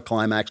doesn't have a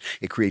climax.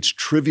 It creates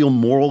trivial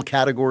moral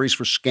categories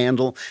for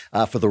scandal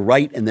for the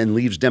right and then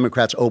leaves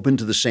Democrats open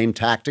to the same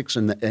tactics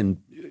and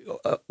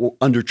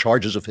under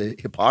charges of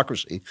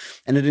hypocrisy.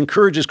 And it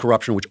encourages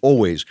corruption, which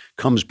always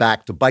comes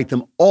back to bite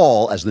them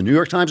all, as the New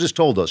York Times has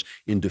told us,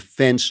 in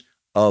defense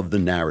of the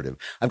narrative.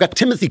 I've got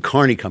Timothy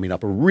Carney coming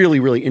up, a really,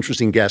 really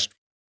interesting guest.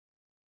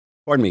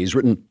 Pardon me. He's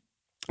written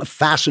a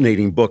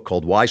fascinating book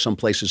called Why Some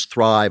Places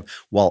Thrive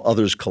While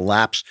Others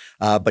Collapse.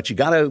 But you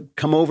got to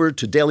come over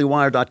to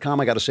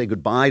dailywire.com. I got to say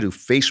goodbye to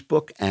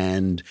Facebook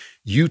and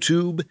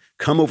YouTube.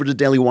 Come over to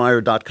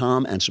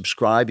dailywire.com and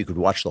subscribe. You could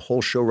watch the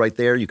whole show right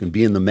there. You can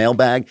be in the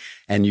mailbag,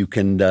 and you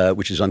can,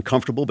 which is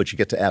uncomfortable, but you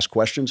get to ask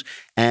questions.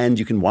 And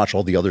you can watch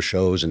all the other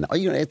shows. And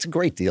it's a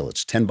great deal.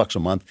 It's $10 a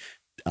month.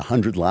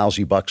 $100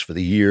 lousy bucks for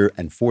the year.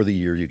 And for the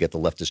year, you get the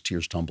Leftist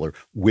Tears tumbler,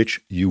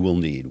 which you will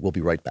need. We'll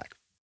be right back.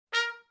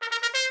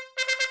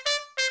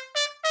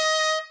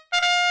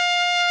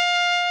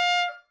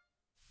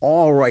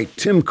 All right.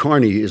 Tim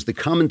Carney is the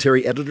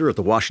commentary editor at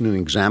the Washington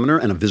Examiner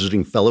and a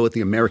visiting fellow at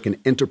the American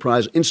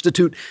Enterprise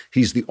Institute.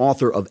 He's the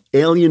author of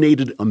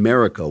Alienated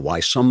America, Why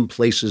Some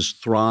Places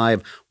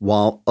Thrive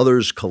While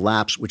Others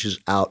Collapse, which is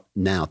out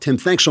now. Tim,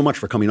 thanks so much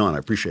for coming on. I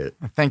appreciate it.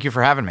 Thank you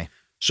for having me.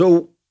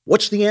 So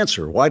what's the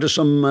answer? Why do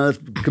some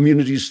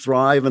communities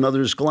thrive and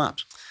others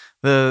collapse?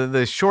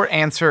 The short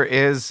answer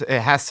is it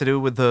has to do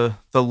with the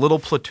little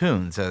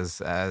platoons,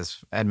 as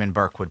Edmund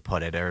Burke would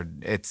put it, or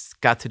it's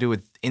got to do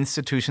with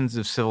institutions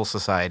of civil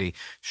society,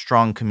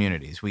 strong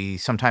communities. We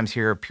sometimes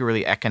hear a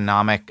purely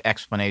economic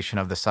explanation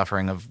of the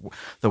suffering of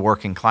the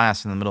working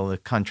class in the middle of the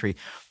country,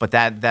 but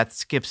that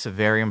skips a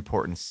very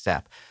important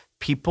step.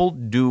 People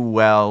do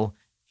well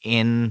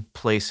in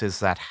places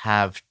that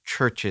have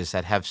churches,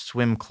 that have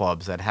swim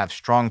clubs, that have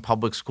strong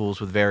public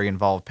schools with very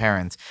involved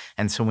parents.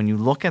 And so when you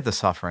look at the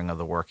suffering of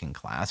the working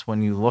class,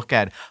 when you look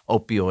at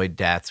opioid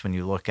deaths, when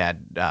you look at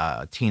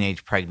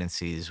teenage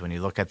pregnancies, when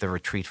you look at the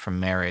retreat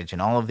from marriage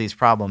and all of these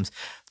problems,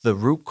 the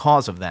root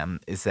cause of them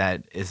is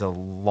a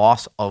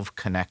loss of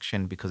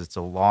connection because it's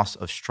a loss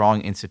of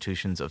strong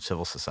institutions of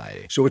civil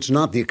society. So it's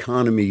not the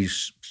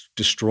economy's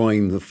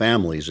destroying the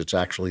families. It's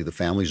actually the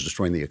families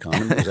destroying the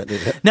economy. Is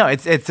that No,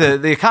 it's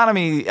the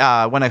economy.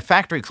 When a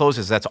factory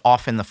closes, that's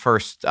often the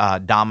first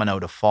domino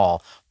to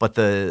fall. But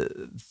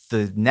the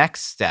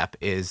next step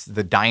is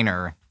the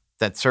diner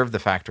that served the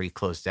factory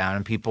closed down,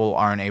 and people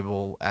aren't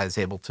able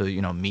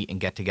to meet and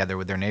get together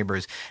with their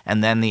neighbors.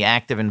 And then the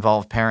active,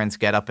 involved parents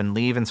get up and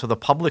leave, and so the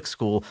public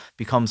school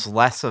becomes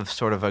less of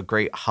sort of a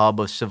great hub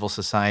of civil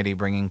society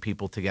bringing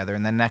people together.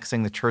 And then next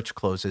thing, the church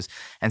closes,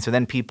 and so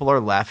then people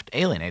are left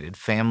alienated.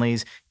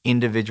 Families,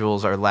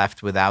 individuals are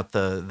left without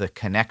the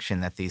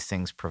connection that these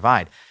things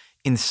provide.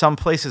 In some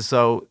places,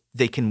 though,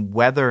 they can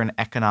weather an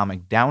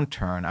economic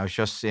downturn. I was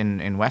just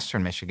in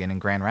Western Michigan, in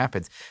Grand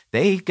Rapids.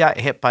 They got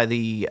hit by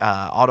the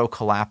auto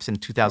collapse in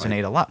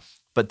 2008 a lot.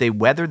 But they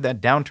weathered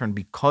that downturn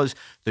because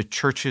the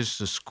churches,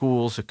 the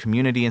schools, the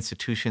community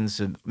institutions,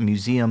 the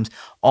museums,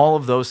 all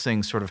of those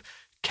things sort of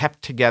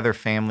kept together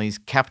families,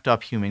 kept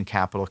up human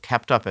capital,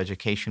 kept up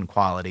education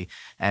quality.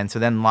 And so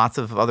then lots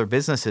of other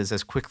businesses,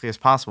 as quickly as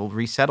possible,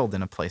 resettled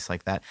in a place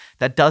like that.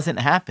 That doesn't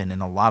happen in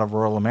a lot of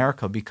rural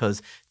America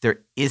because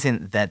there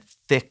isn't that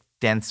thick,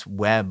 dense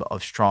web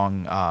of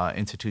strong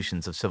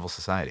institutions of civil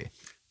society.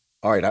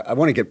 All right, I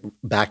want to get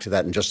back to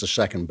that in just a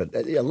second, but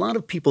a lot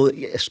of people,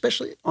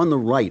 especially on the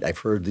right, I've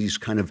heard these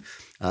kind of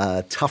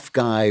tough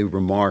guy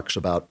remarks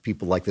about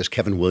people like this.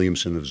 Kevin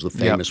Williamson was the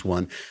famous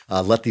one.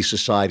 Let these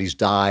societies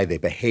die. They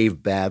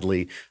behave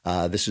badly.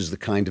 This is the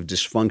kind of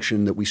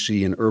dysfunction that we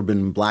see in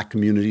urban Black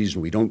communities,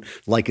 and we don't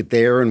like it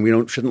there, and we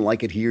shouldn't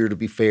like it here, to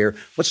be fair.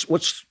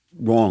 What's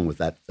wrong with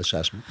that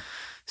assessment?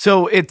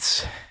 So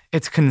it's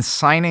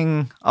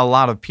consigning a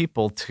lot of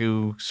people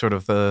to sort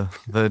of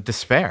the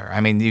despair. I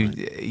mean,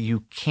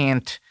 you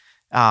can't.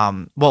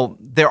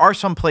 There are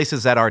some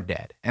places that are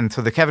dead, and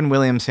so the Kevin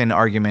Williamson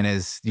argument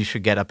is you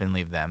should get up and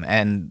leave them,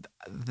 and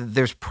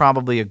there's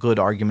probably a good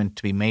argument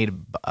to be made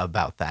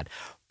about that.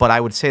 But I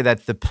would say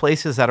that the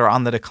places that are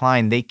on the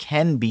decline, they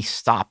can be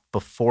stopped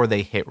before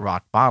they hit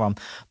rock bottom.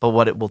 But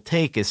what it will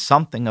take is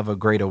something of a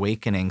great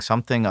awakening,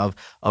 something of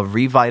a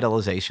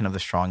revitalization of the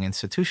strong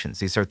institutions.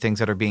 These are things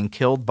that are being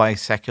killed by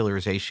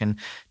secularization.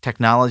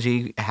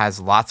 Technology has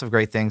lots of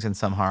great things and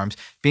some harms.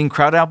 Being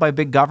crowded out by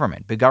big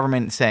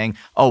government saying,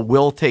 oh,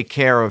 we'll take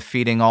care of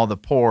feeding all the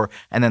poor.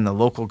 And then the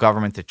local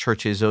government, the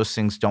churches, those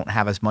things don't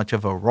have as much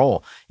of a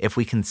role. If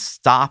we can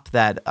stop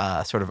that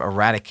sort of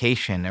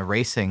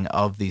erasing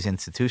of these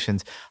institutions,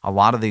 a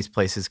lot of these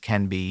places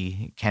can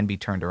be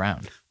turned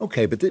around.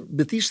 Okay, but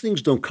these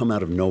things don't come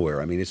out of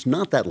nowhere. I mean, it's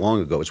not that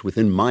long ago. It's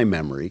within my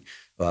memory,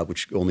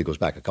 which only goes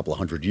back a couple of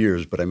hundred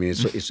years. But I mean,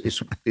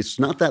 it's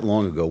not that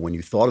long ago when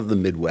you thought of the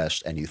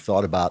Midwest and you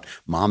thought about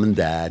mom and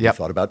dad, you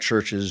thought about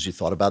churches, you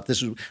thought about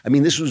this.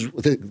 This was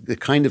the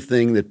kind of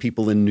thing that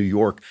people in New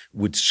York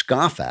would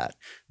scoff at,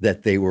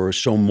 that they were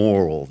so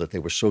moral, that they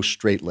were so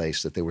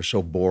straight-laced, that they were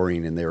so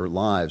boring in their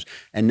lives.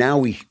 And now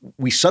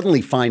we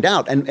suddenly find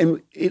out,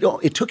 and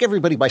it took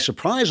everybody by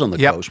surprise on the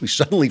coast. We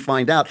suddenly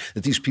find out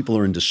that these people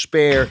are in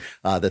despair,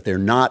 that they're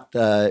not,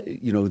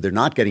 they're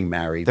not getting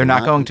married. They're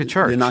not going to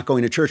church. They're not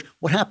going to church.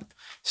 What happened?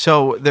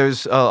 So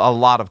there's a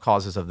lot of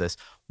causes of this.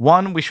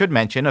 One, we should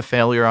mention a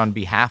failure on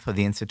behalf of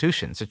the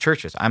institutions, the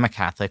churches. I'm a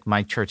Catholic.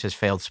 My church has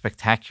failed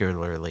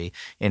spectacularly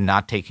in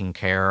not taking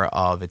care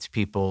of its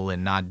people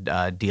and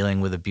not dealing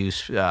with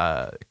abuse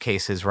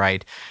cases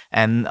right.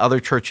 And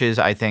other churches,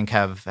 I think,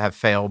 have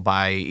failed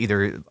by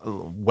either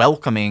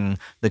welcoming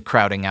the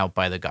crowding out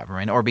by the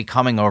government or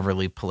becoming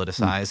overly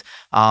politicized.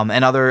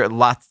 And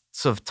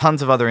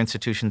tons of other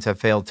institutions have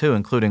failed too,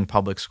 including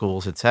public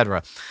schools, et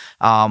cetera.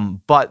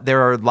 But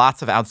there are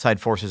lots of outside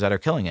forces that are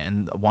killing it.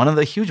 And one of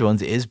the huge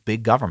ones is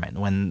big government.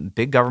 When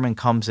big government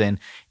comes in,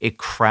 it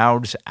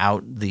crowds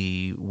out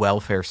the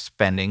welfare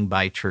spending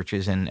by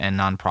churches and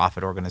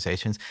nonprofit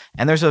organizations.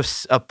 And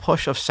there's a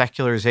push of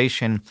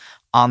secularization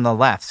on the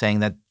left saying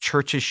that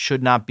churches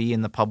should not be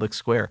in the public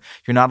square.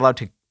 You're not allowed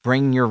to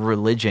bring your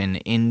religion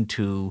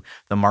into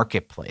the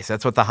marketplace.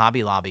 That's what the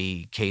Hobby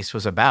Lobby case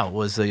was about,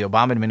 was the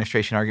Obama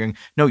administration arguing,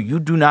 no, you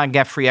do not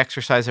get free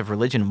exercise of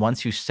religion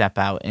once you step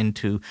out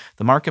into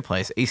the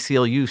marketplace.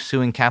 ACLU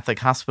suing Catholic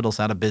hospitals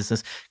out of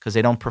business because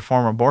they don't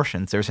perform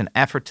abortions. There's an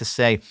effort to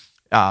say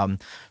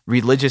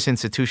religious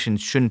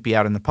institutions shouldn't be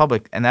out in the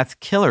public, and that's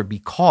killer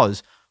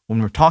because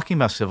when we're talking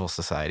about civil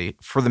society,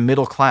 for the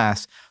middle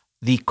class,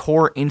 the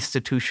core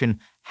institution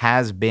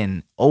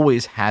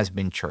always has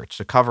been church.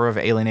 The cover of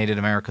Alienated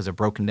America is a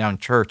broken down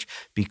church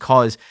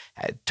because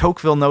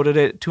Tocqueville noted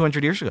it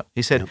 200 years ago.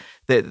 He said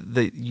that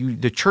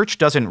the church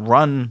doesn't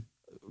run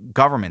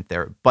government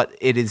there, but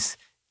it is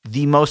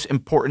the most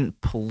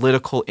important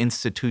political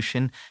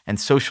institution and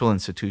social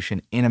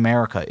institution in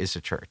America is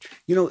the church.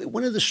 You know,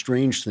 one of the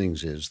strange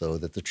things is, though,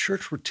 that the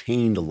church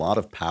retained a lot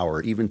of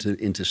power even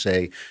into,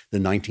 say, the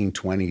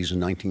 1920s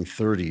and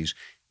 1930s,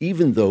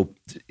 even though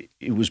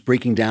it was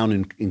breaking down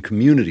in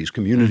communities.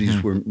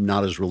 Communities were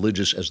not as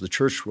religious as the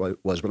church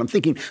was. But I'm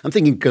thinking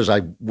because I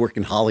work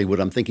in Hollywood,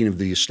 I'm thinking of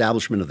the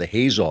establishment of the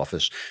Hays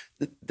office.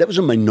 That was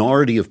a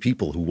minority of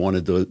people who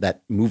wanted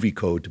that movie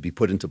code to be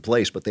put into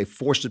place, but they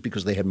forced it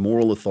because they had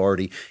moral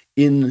authority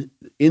in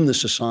the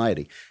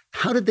society.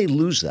 How did they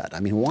lose that? I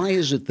mean, why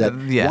is it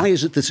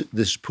that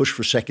this push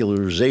for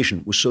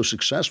secularization was so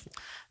successful?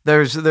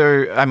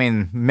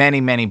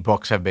 Many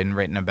books have been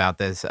written about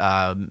this.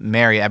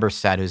 Mary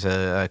Eberstadt,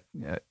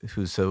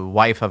 who's a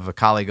wife of a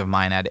colleague of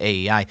mine at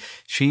AEI,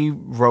 she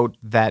wrote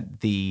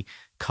that the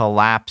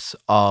collapse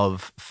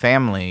of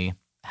family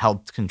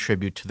helped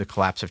contribute to the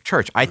collapse of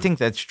church. I think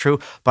that's true,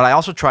 but I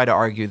also try to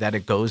argue that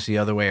it goes the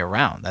other way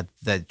around,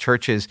 that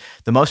church is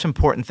the most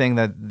important thing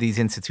that these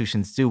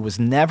institutions do was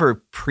never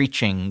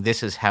preaching,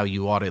 this is how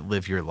you ought to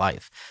live your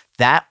life.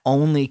 That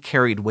only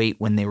carried weight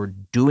when they were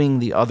doing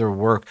the other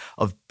work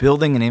of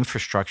building an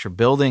infrastructure,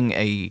 building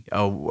a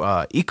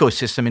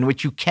ecosystem in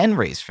which you can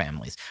raise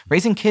families.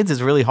 Raising kids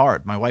is really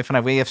hard. My wife and I,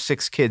 we have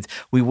 6 kids.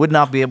 We would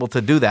not be able to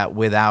do that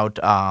without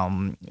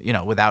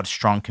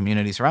strong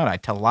communities around. I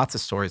tell lots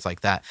of stories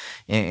like that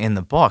in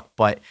the book.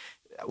 But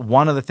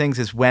one of the things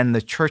is when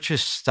the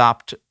churches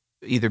stopped,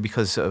 either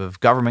because of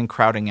government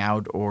crowding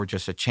out or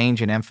just a change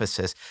in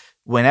emphasis,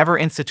 whenever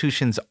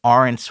institutions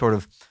aren't sort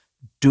of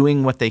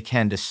doing what they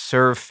can to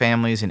serve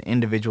families and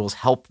individuals,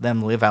 help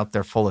them live out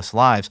their fullest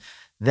lives,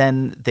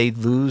 then they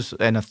lose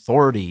an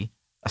authority,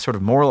 a sort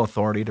of moral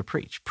authority to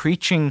preach.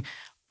 Preaching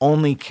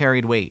only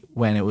carried weight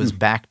when it was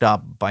backed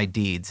up by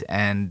deeds,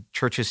 and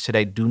churches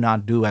today do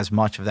not do as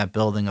much of that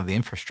building of the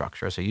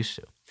infrastructure as they used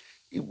to.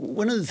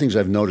 One of the things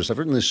I've noticed, I've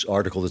written this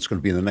article that's going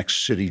to be in the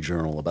next City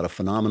Journal about a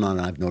phenomenon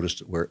I've noticed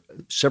where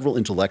several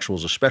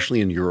intellectuals, especially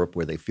in Europe,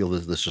 where they feel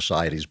that the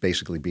society is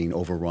basically being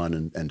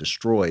overrun and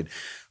destroyed,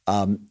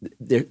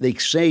 they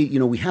say,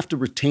 we have to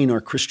retain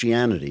our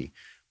Christianity,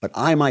 but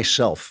I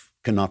myself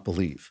cannot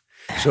believe.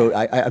 So,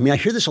 I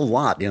hear this a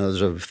lot.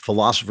 There's a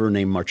philosopher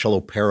named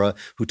Marcello Pera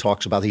who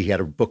talks about, he had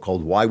a book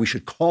called Why We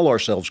Should Call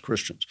Ourselves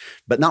Christians,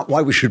 but not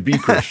why we should be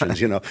Christians.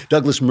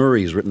 Douglas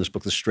Murray has written this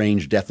book, The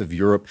Strange Death of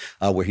Europe,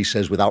 where he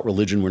says, without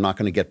religion, we're not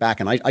going to get back.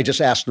 And I just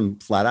asked him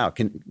flat out,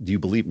 do you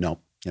believe? No,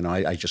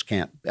 I just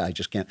can't. I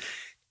just can't.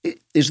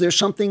 Is there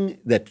something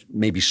that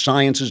maybe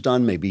science has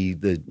done, maybe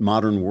the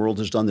modern world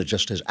has done that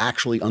just has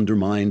actually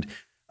undermined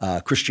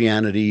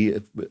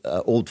Christianity,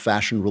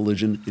 old-fashioned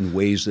religion in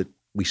ways that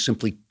we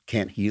simply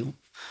can't heal?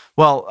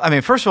 Well,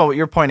 first of all, what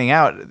you're pointing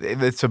out,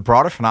 it's a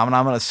broader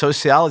phenomenon of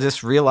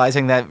sociologists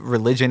realizing that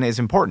religion is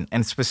important,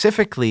 and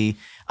specifically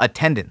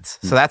attendance.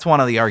 So that's one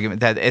of the arguments,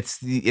 that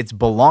it's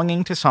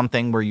belonging to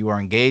something where you are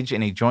engaged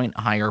in a joint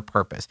higher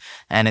purpose,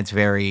 and it's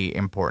very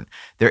important.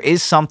 There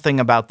is something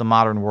about the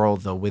modern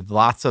world, though, with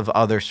lots of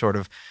other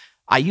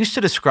I used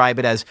to describe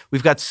it as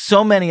we've got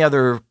so many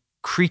other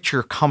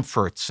creature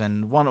comforts.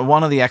 And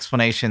one of the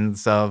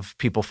explanations of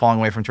people falling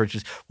away from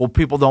churches, well,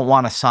 people don't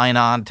want to sign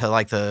on to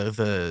like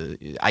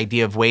the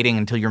idea of waiting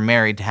until you're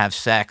married to have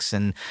sex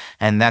and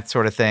that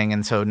sort of thing.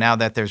 And so now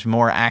that there's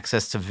more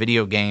access to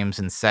video games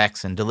and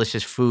sex and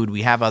delicious food,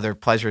 we have other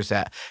pleasures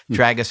that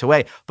drag us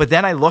away. But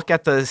then I look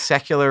at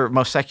the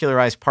most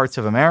secularized parts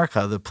of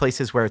America, the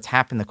places where it's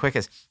happened the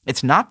quickest.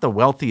 It's not the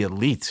wealthy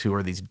elites who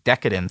are these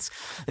decadents.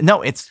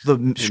 No, it's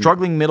the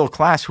struggling middle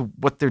class who,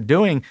 what they're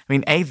doing, I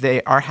mean, A,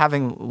 they are having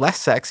less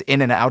sex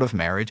in and out of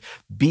marriage.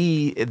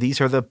 B,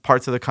 these are the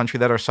parts of the country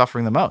that are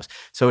suffering the most.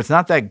 So it's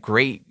not that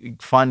great,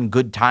 fun,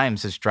 good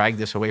times has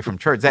dragged us away from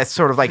church. That's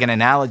sort of like an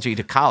analogy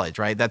to college,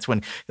 right? That's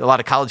when a lot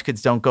of college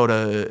kids don't go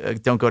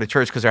to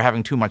church because they're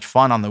having too much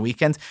fun on the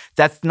weekends.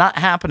 That's not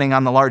happening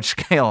on the large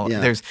scale.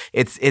 Yeah.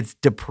 It's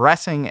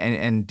depressing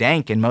and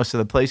dank in most of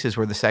the places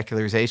where the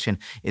secularization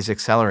is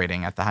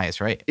accelerating at the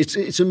highest rate.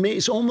 It's amazing.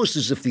 It's almost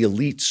as if the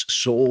elites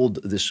sold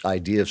this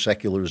idea of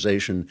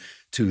secularization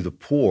to the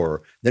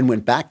poor, then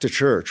went back to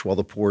church while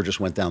the poor just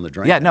went down the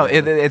drain. Yeah, no,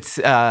 it's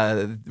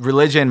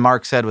religion,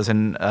 Marx said, was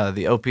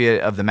the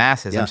opiate of the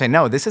masses. Yeah. I'm saying,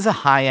 no, this is a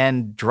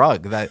high-end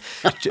drug. That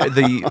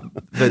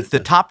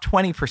the top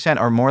 20%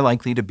 are more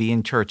likely to be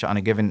in church on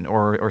a given,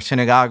 or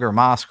synagogue or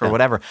mosque or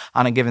whatever,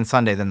 on a given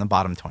Sunday than the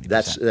bottom 20%.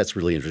 That's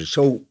really interesting.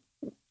 So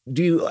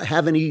Do you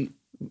have any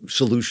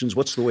solutions?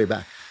 What's the way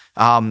back?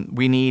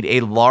 We need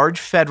a large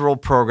federal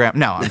program.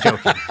 No, I'm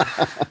joking.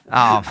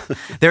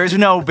 There is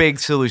no big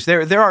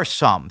solution. There are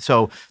some.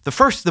 So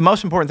the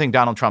most important thing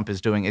Donald Trump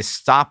is doing is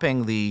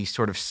stopping the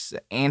sort of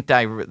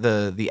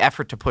the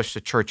effort to push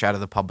the church out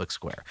of the public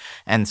square.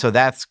 And so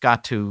that's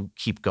got to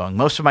keep going.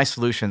 Most of my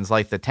solutions,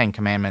 like the 10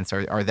 Commandments,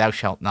 are thou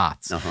shalt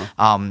nots.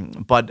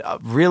 But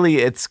really,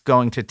 it's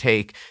going to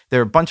take.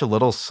 There are a bunch of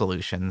little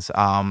solutions.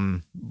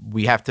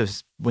 We have to.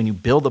 When you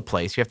build a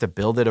place, you have to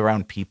build it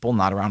around people,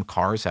 not around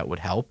cars. That would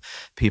help.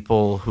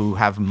 People who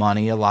have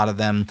money, a lot of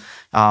them,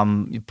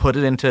 you put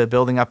it into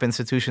building up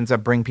institutions that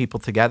bring people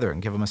together and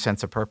give them a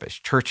sense of purpose.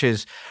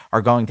 Churches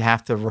are going to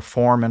have to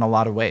reform in a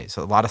lot of ways.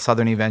 A lot of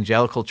Southern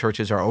evangelical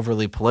churches are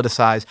overly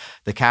politicized.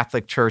 The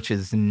Catholic Church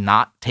is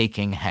not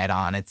taking head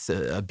on its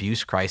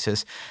abuse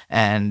crisis.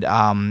 And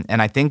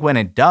I think when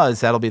it does,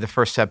 that'll be the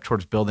first step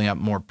towards building up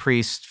more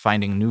priests,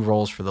 finding new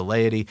roles for the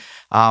laity.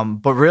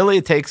 But really,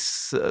 it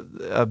takes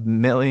a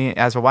million,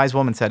 as a wise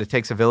woman said, it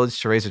takes a village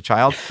to raise a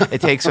child. It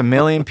takes a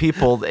million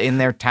people in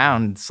their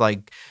town. It's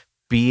like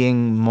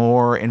being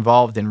more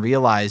involved in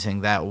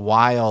realizing that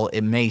while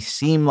it may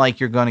seem like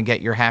you're going to get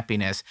your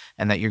happiness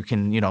and that you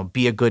can,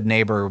 be a good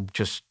neighbor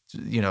just,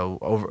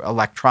 over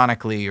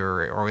electronically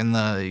or in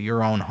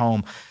your own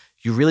home,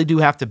 you really do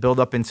have to build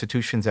up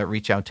institutions that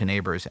reach out to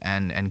neighbors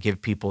and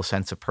give people a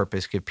sense of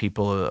purpose, give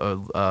people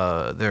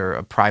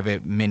a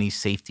private mini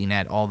safety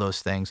net, all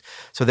those things.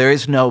 So there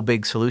is no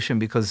big solution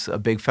because a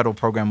big federal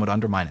program would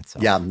undermine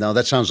itself. Yeah, no,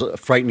 that sounds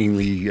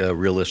frighteningly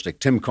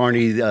realistic. Tim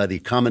Carney, the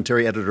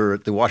commentary editor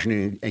at the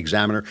Washington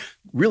Examiner,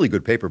 really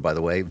good paper, by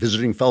the way,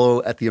 visiting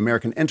fellow at the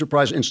American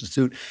Enterprise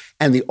Institute,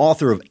 and the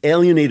author of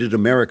Alienated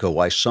America,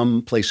 Why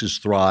Some Places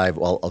Thrive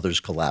While Others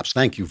Collapse.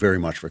 Thank you very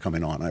much for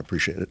coming on. I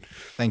appreciate it.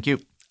 Thank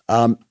you.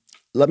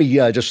 Let me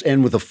just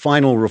end with a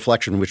final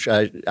reflection, which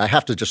I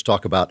have to just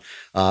talk about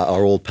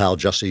our old pal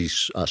Jussie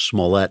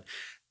Smollett.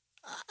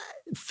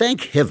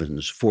 Thank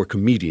heavens for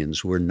comedians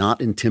who are not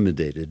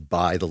intimidated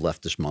by the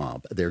leftist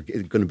mob. They're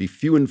going to be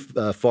few and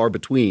far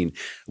between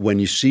when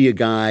you see a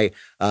guy,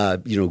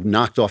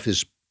 knocked off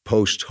his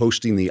post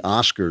hosting the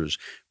Oscars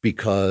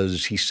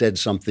because he said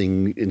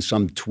something in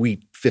some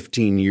tweet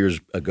 15 years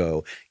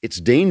ago.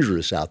 It's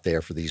dangerous out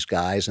there for these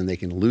guys, and they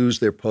can lose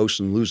their posts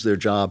and lose their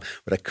job.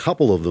 But a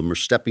couple of them are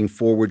stepping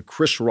forward.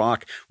 Chris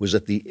Rock was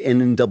at the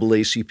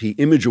NAACP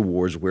Image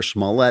Awards, where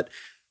Smollett,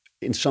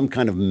 in some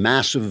kind of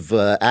massive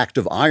act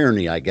of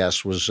irony, I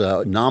guess, was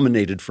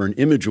nominated for an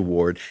Image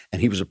Award.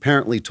 And he was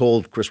apparently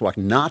told, Chris Rock,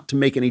 not to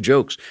make any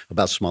jokes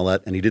about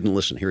Smollett, and he didn't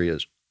listen. Here he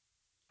is.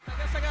 I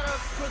guess I got to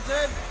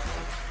present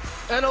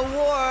an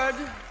award.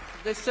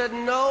 They said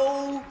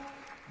no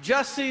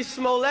Jussie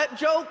Smollett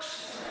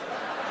jokes.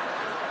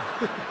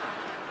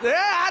 Yeah,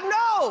 I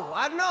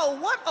know.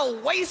 What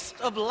a waste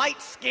of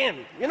light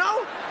skin, You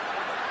know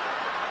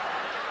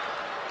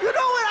what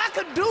I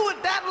could do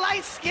with that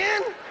light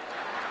skin?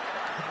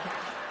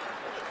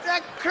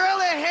 That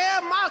curly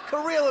hair, my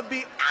career would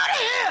be out of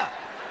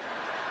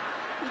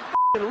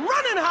here.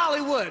 Running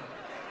Hollywood.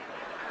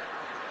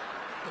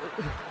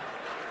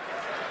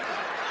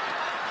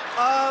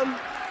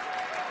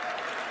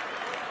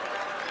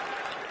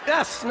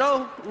 Yes,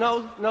 no,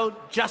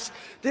 just...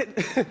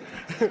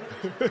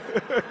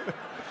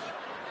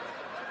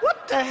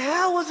 What the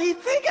hell was he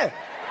thinking?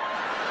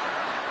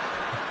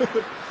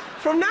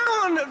 From now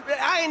on,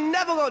 I ain't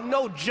never gonna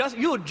know just...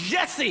 You're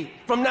Jesse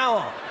from now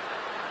on.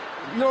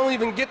 You don't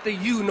even get the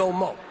you no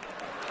more.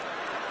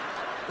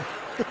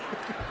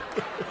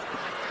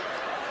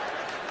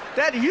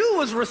 That you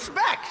was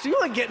respect. You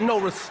ain't getting no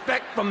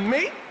respect from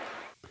me.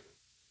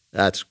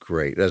 That's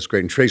great.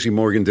 And Tracy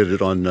Morgan did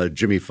it on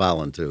Jimmy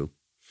Fallon, too.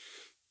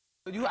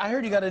 I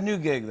heard you got a new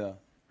gig, though.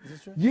 Is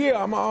this true?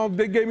 Yeah,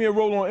 they gave me a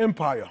role on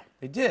Empire.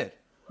 They did?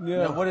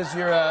 Yeah. Now, what is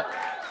your...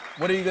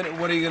 What are you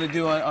gonna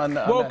do on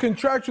well, that?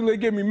 Contractually, they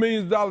give me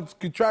millions of dollars.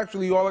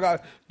 Contractually, all I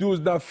gotta do is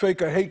not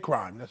fake a hate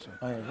crime. That's it.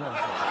 Oh, yeah,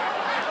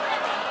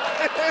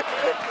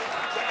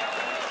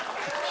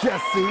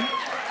 Jesse.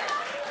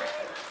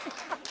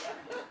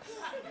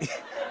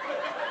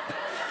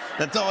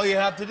 That's all you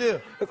have to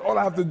do. That's all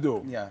I have to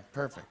do. Yeah,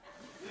 perfect.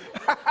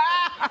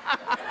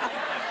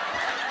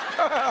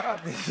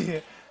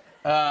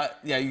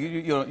 Yeah,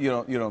 you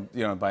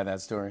don't buy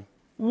that story.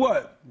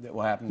 What?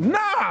 What happened?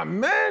 Nah,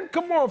 man.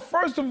 Come on.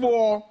 First of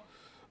all,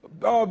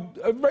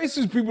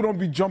 racist people don't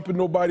be jumping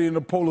nobody in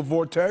the polar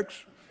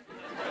vortex.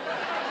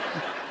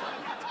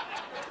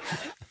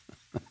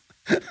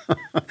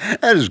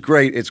 That is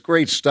great. It's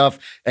great stuff.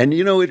 And,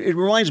 it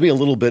reminds me a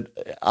little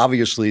bit,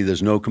 obviously,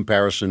 there's no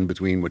comparison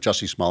between what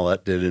Jussie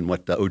Smollett did and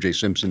what O.J.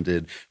 Simpson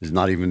did. Is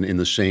not even in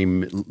the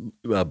same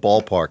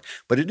ballpark.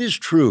 But it is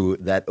true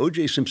that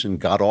O.J. Simpson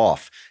got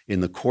off in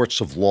the courts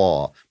of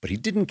law, but he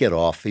didn't get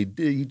off. He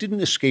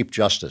didn't escape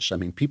justice. I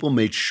mean, people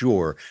made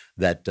sure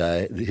that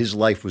his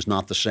life was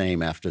not the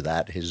same after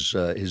that. His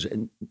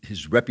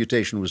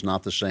reputation was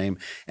not the same,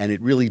 and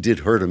it really did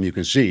hurt him. You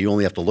can see. You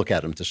only have to look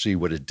at him to see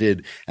what it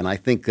did. And I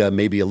think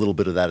maybe a little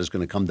bit of that is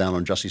going to come down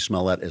on Jussie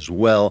Smollett as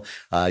well.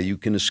 You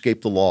can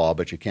escape the law,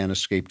 but you can't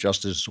escape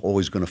justice.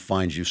 Always going to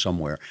find you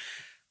somewhere.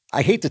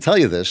 I hate to tell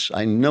you this.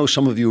 I know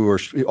some of you are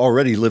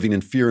already living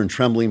in fear and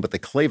trembling, but the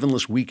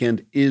Klavanless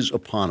weekend is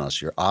upon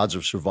us. Your odds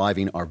of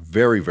surviving are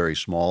very, very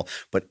small.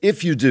 But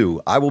if you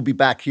do, I will be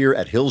back here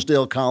at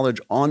Hillsdale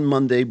College on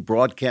Monday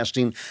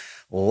broadcasting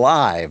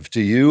live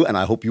to you, and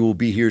I hope you will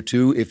be here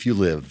too if you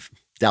live.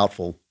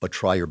 Doubtful, but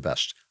try your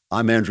best.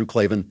 I'm Andrew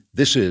Klavan.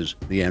 This is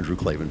The Andrew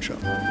Klavan Show.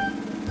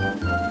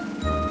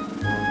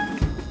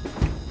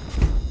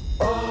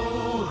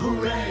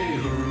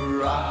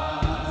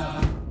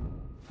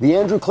 The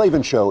Andrew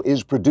Klavan Show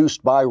is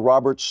produced by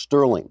Robert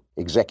Sterling.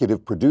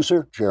 Executive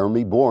producer,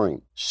 Jeremy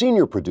Boring.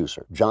 Senior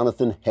producer,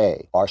 Jonathan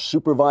Hay. Our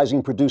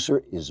supervising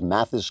producer is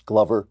Mathis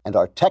Glover, and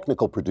our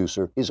technical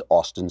producer is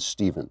Austin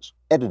Stevens.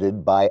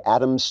 Edited by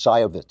Adam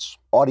Sayevitz.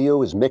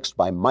 Audio is mixed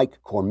by Mike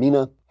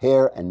Cormina.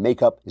 Hair and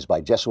makeup is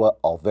by Jesua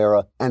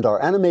Alvera. And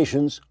our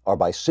animations are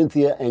by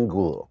Cynthia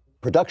Angulo.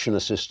 Production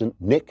assistant,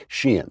 Nick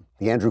Sheehan.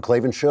 The Andrew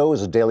Klavan Show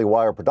is a Daily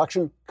Wire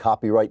production.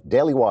 Copyright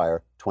Daily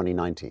Wire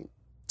 2019.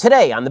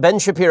 Today on The Ben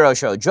Shapiro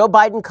Show, Joe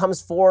Biden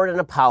comes forward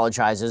and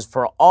apologizes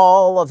for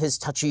all of his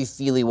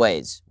touchy-feely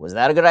ways. Was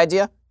that a good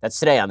idea? That's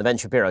today on The Ben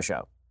Shapiro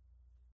Show.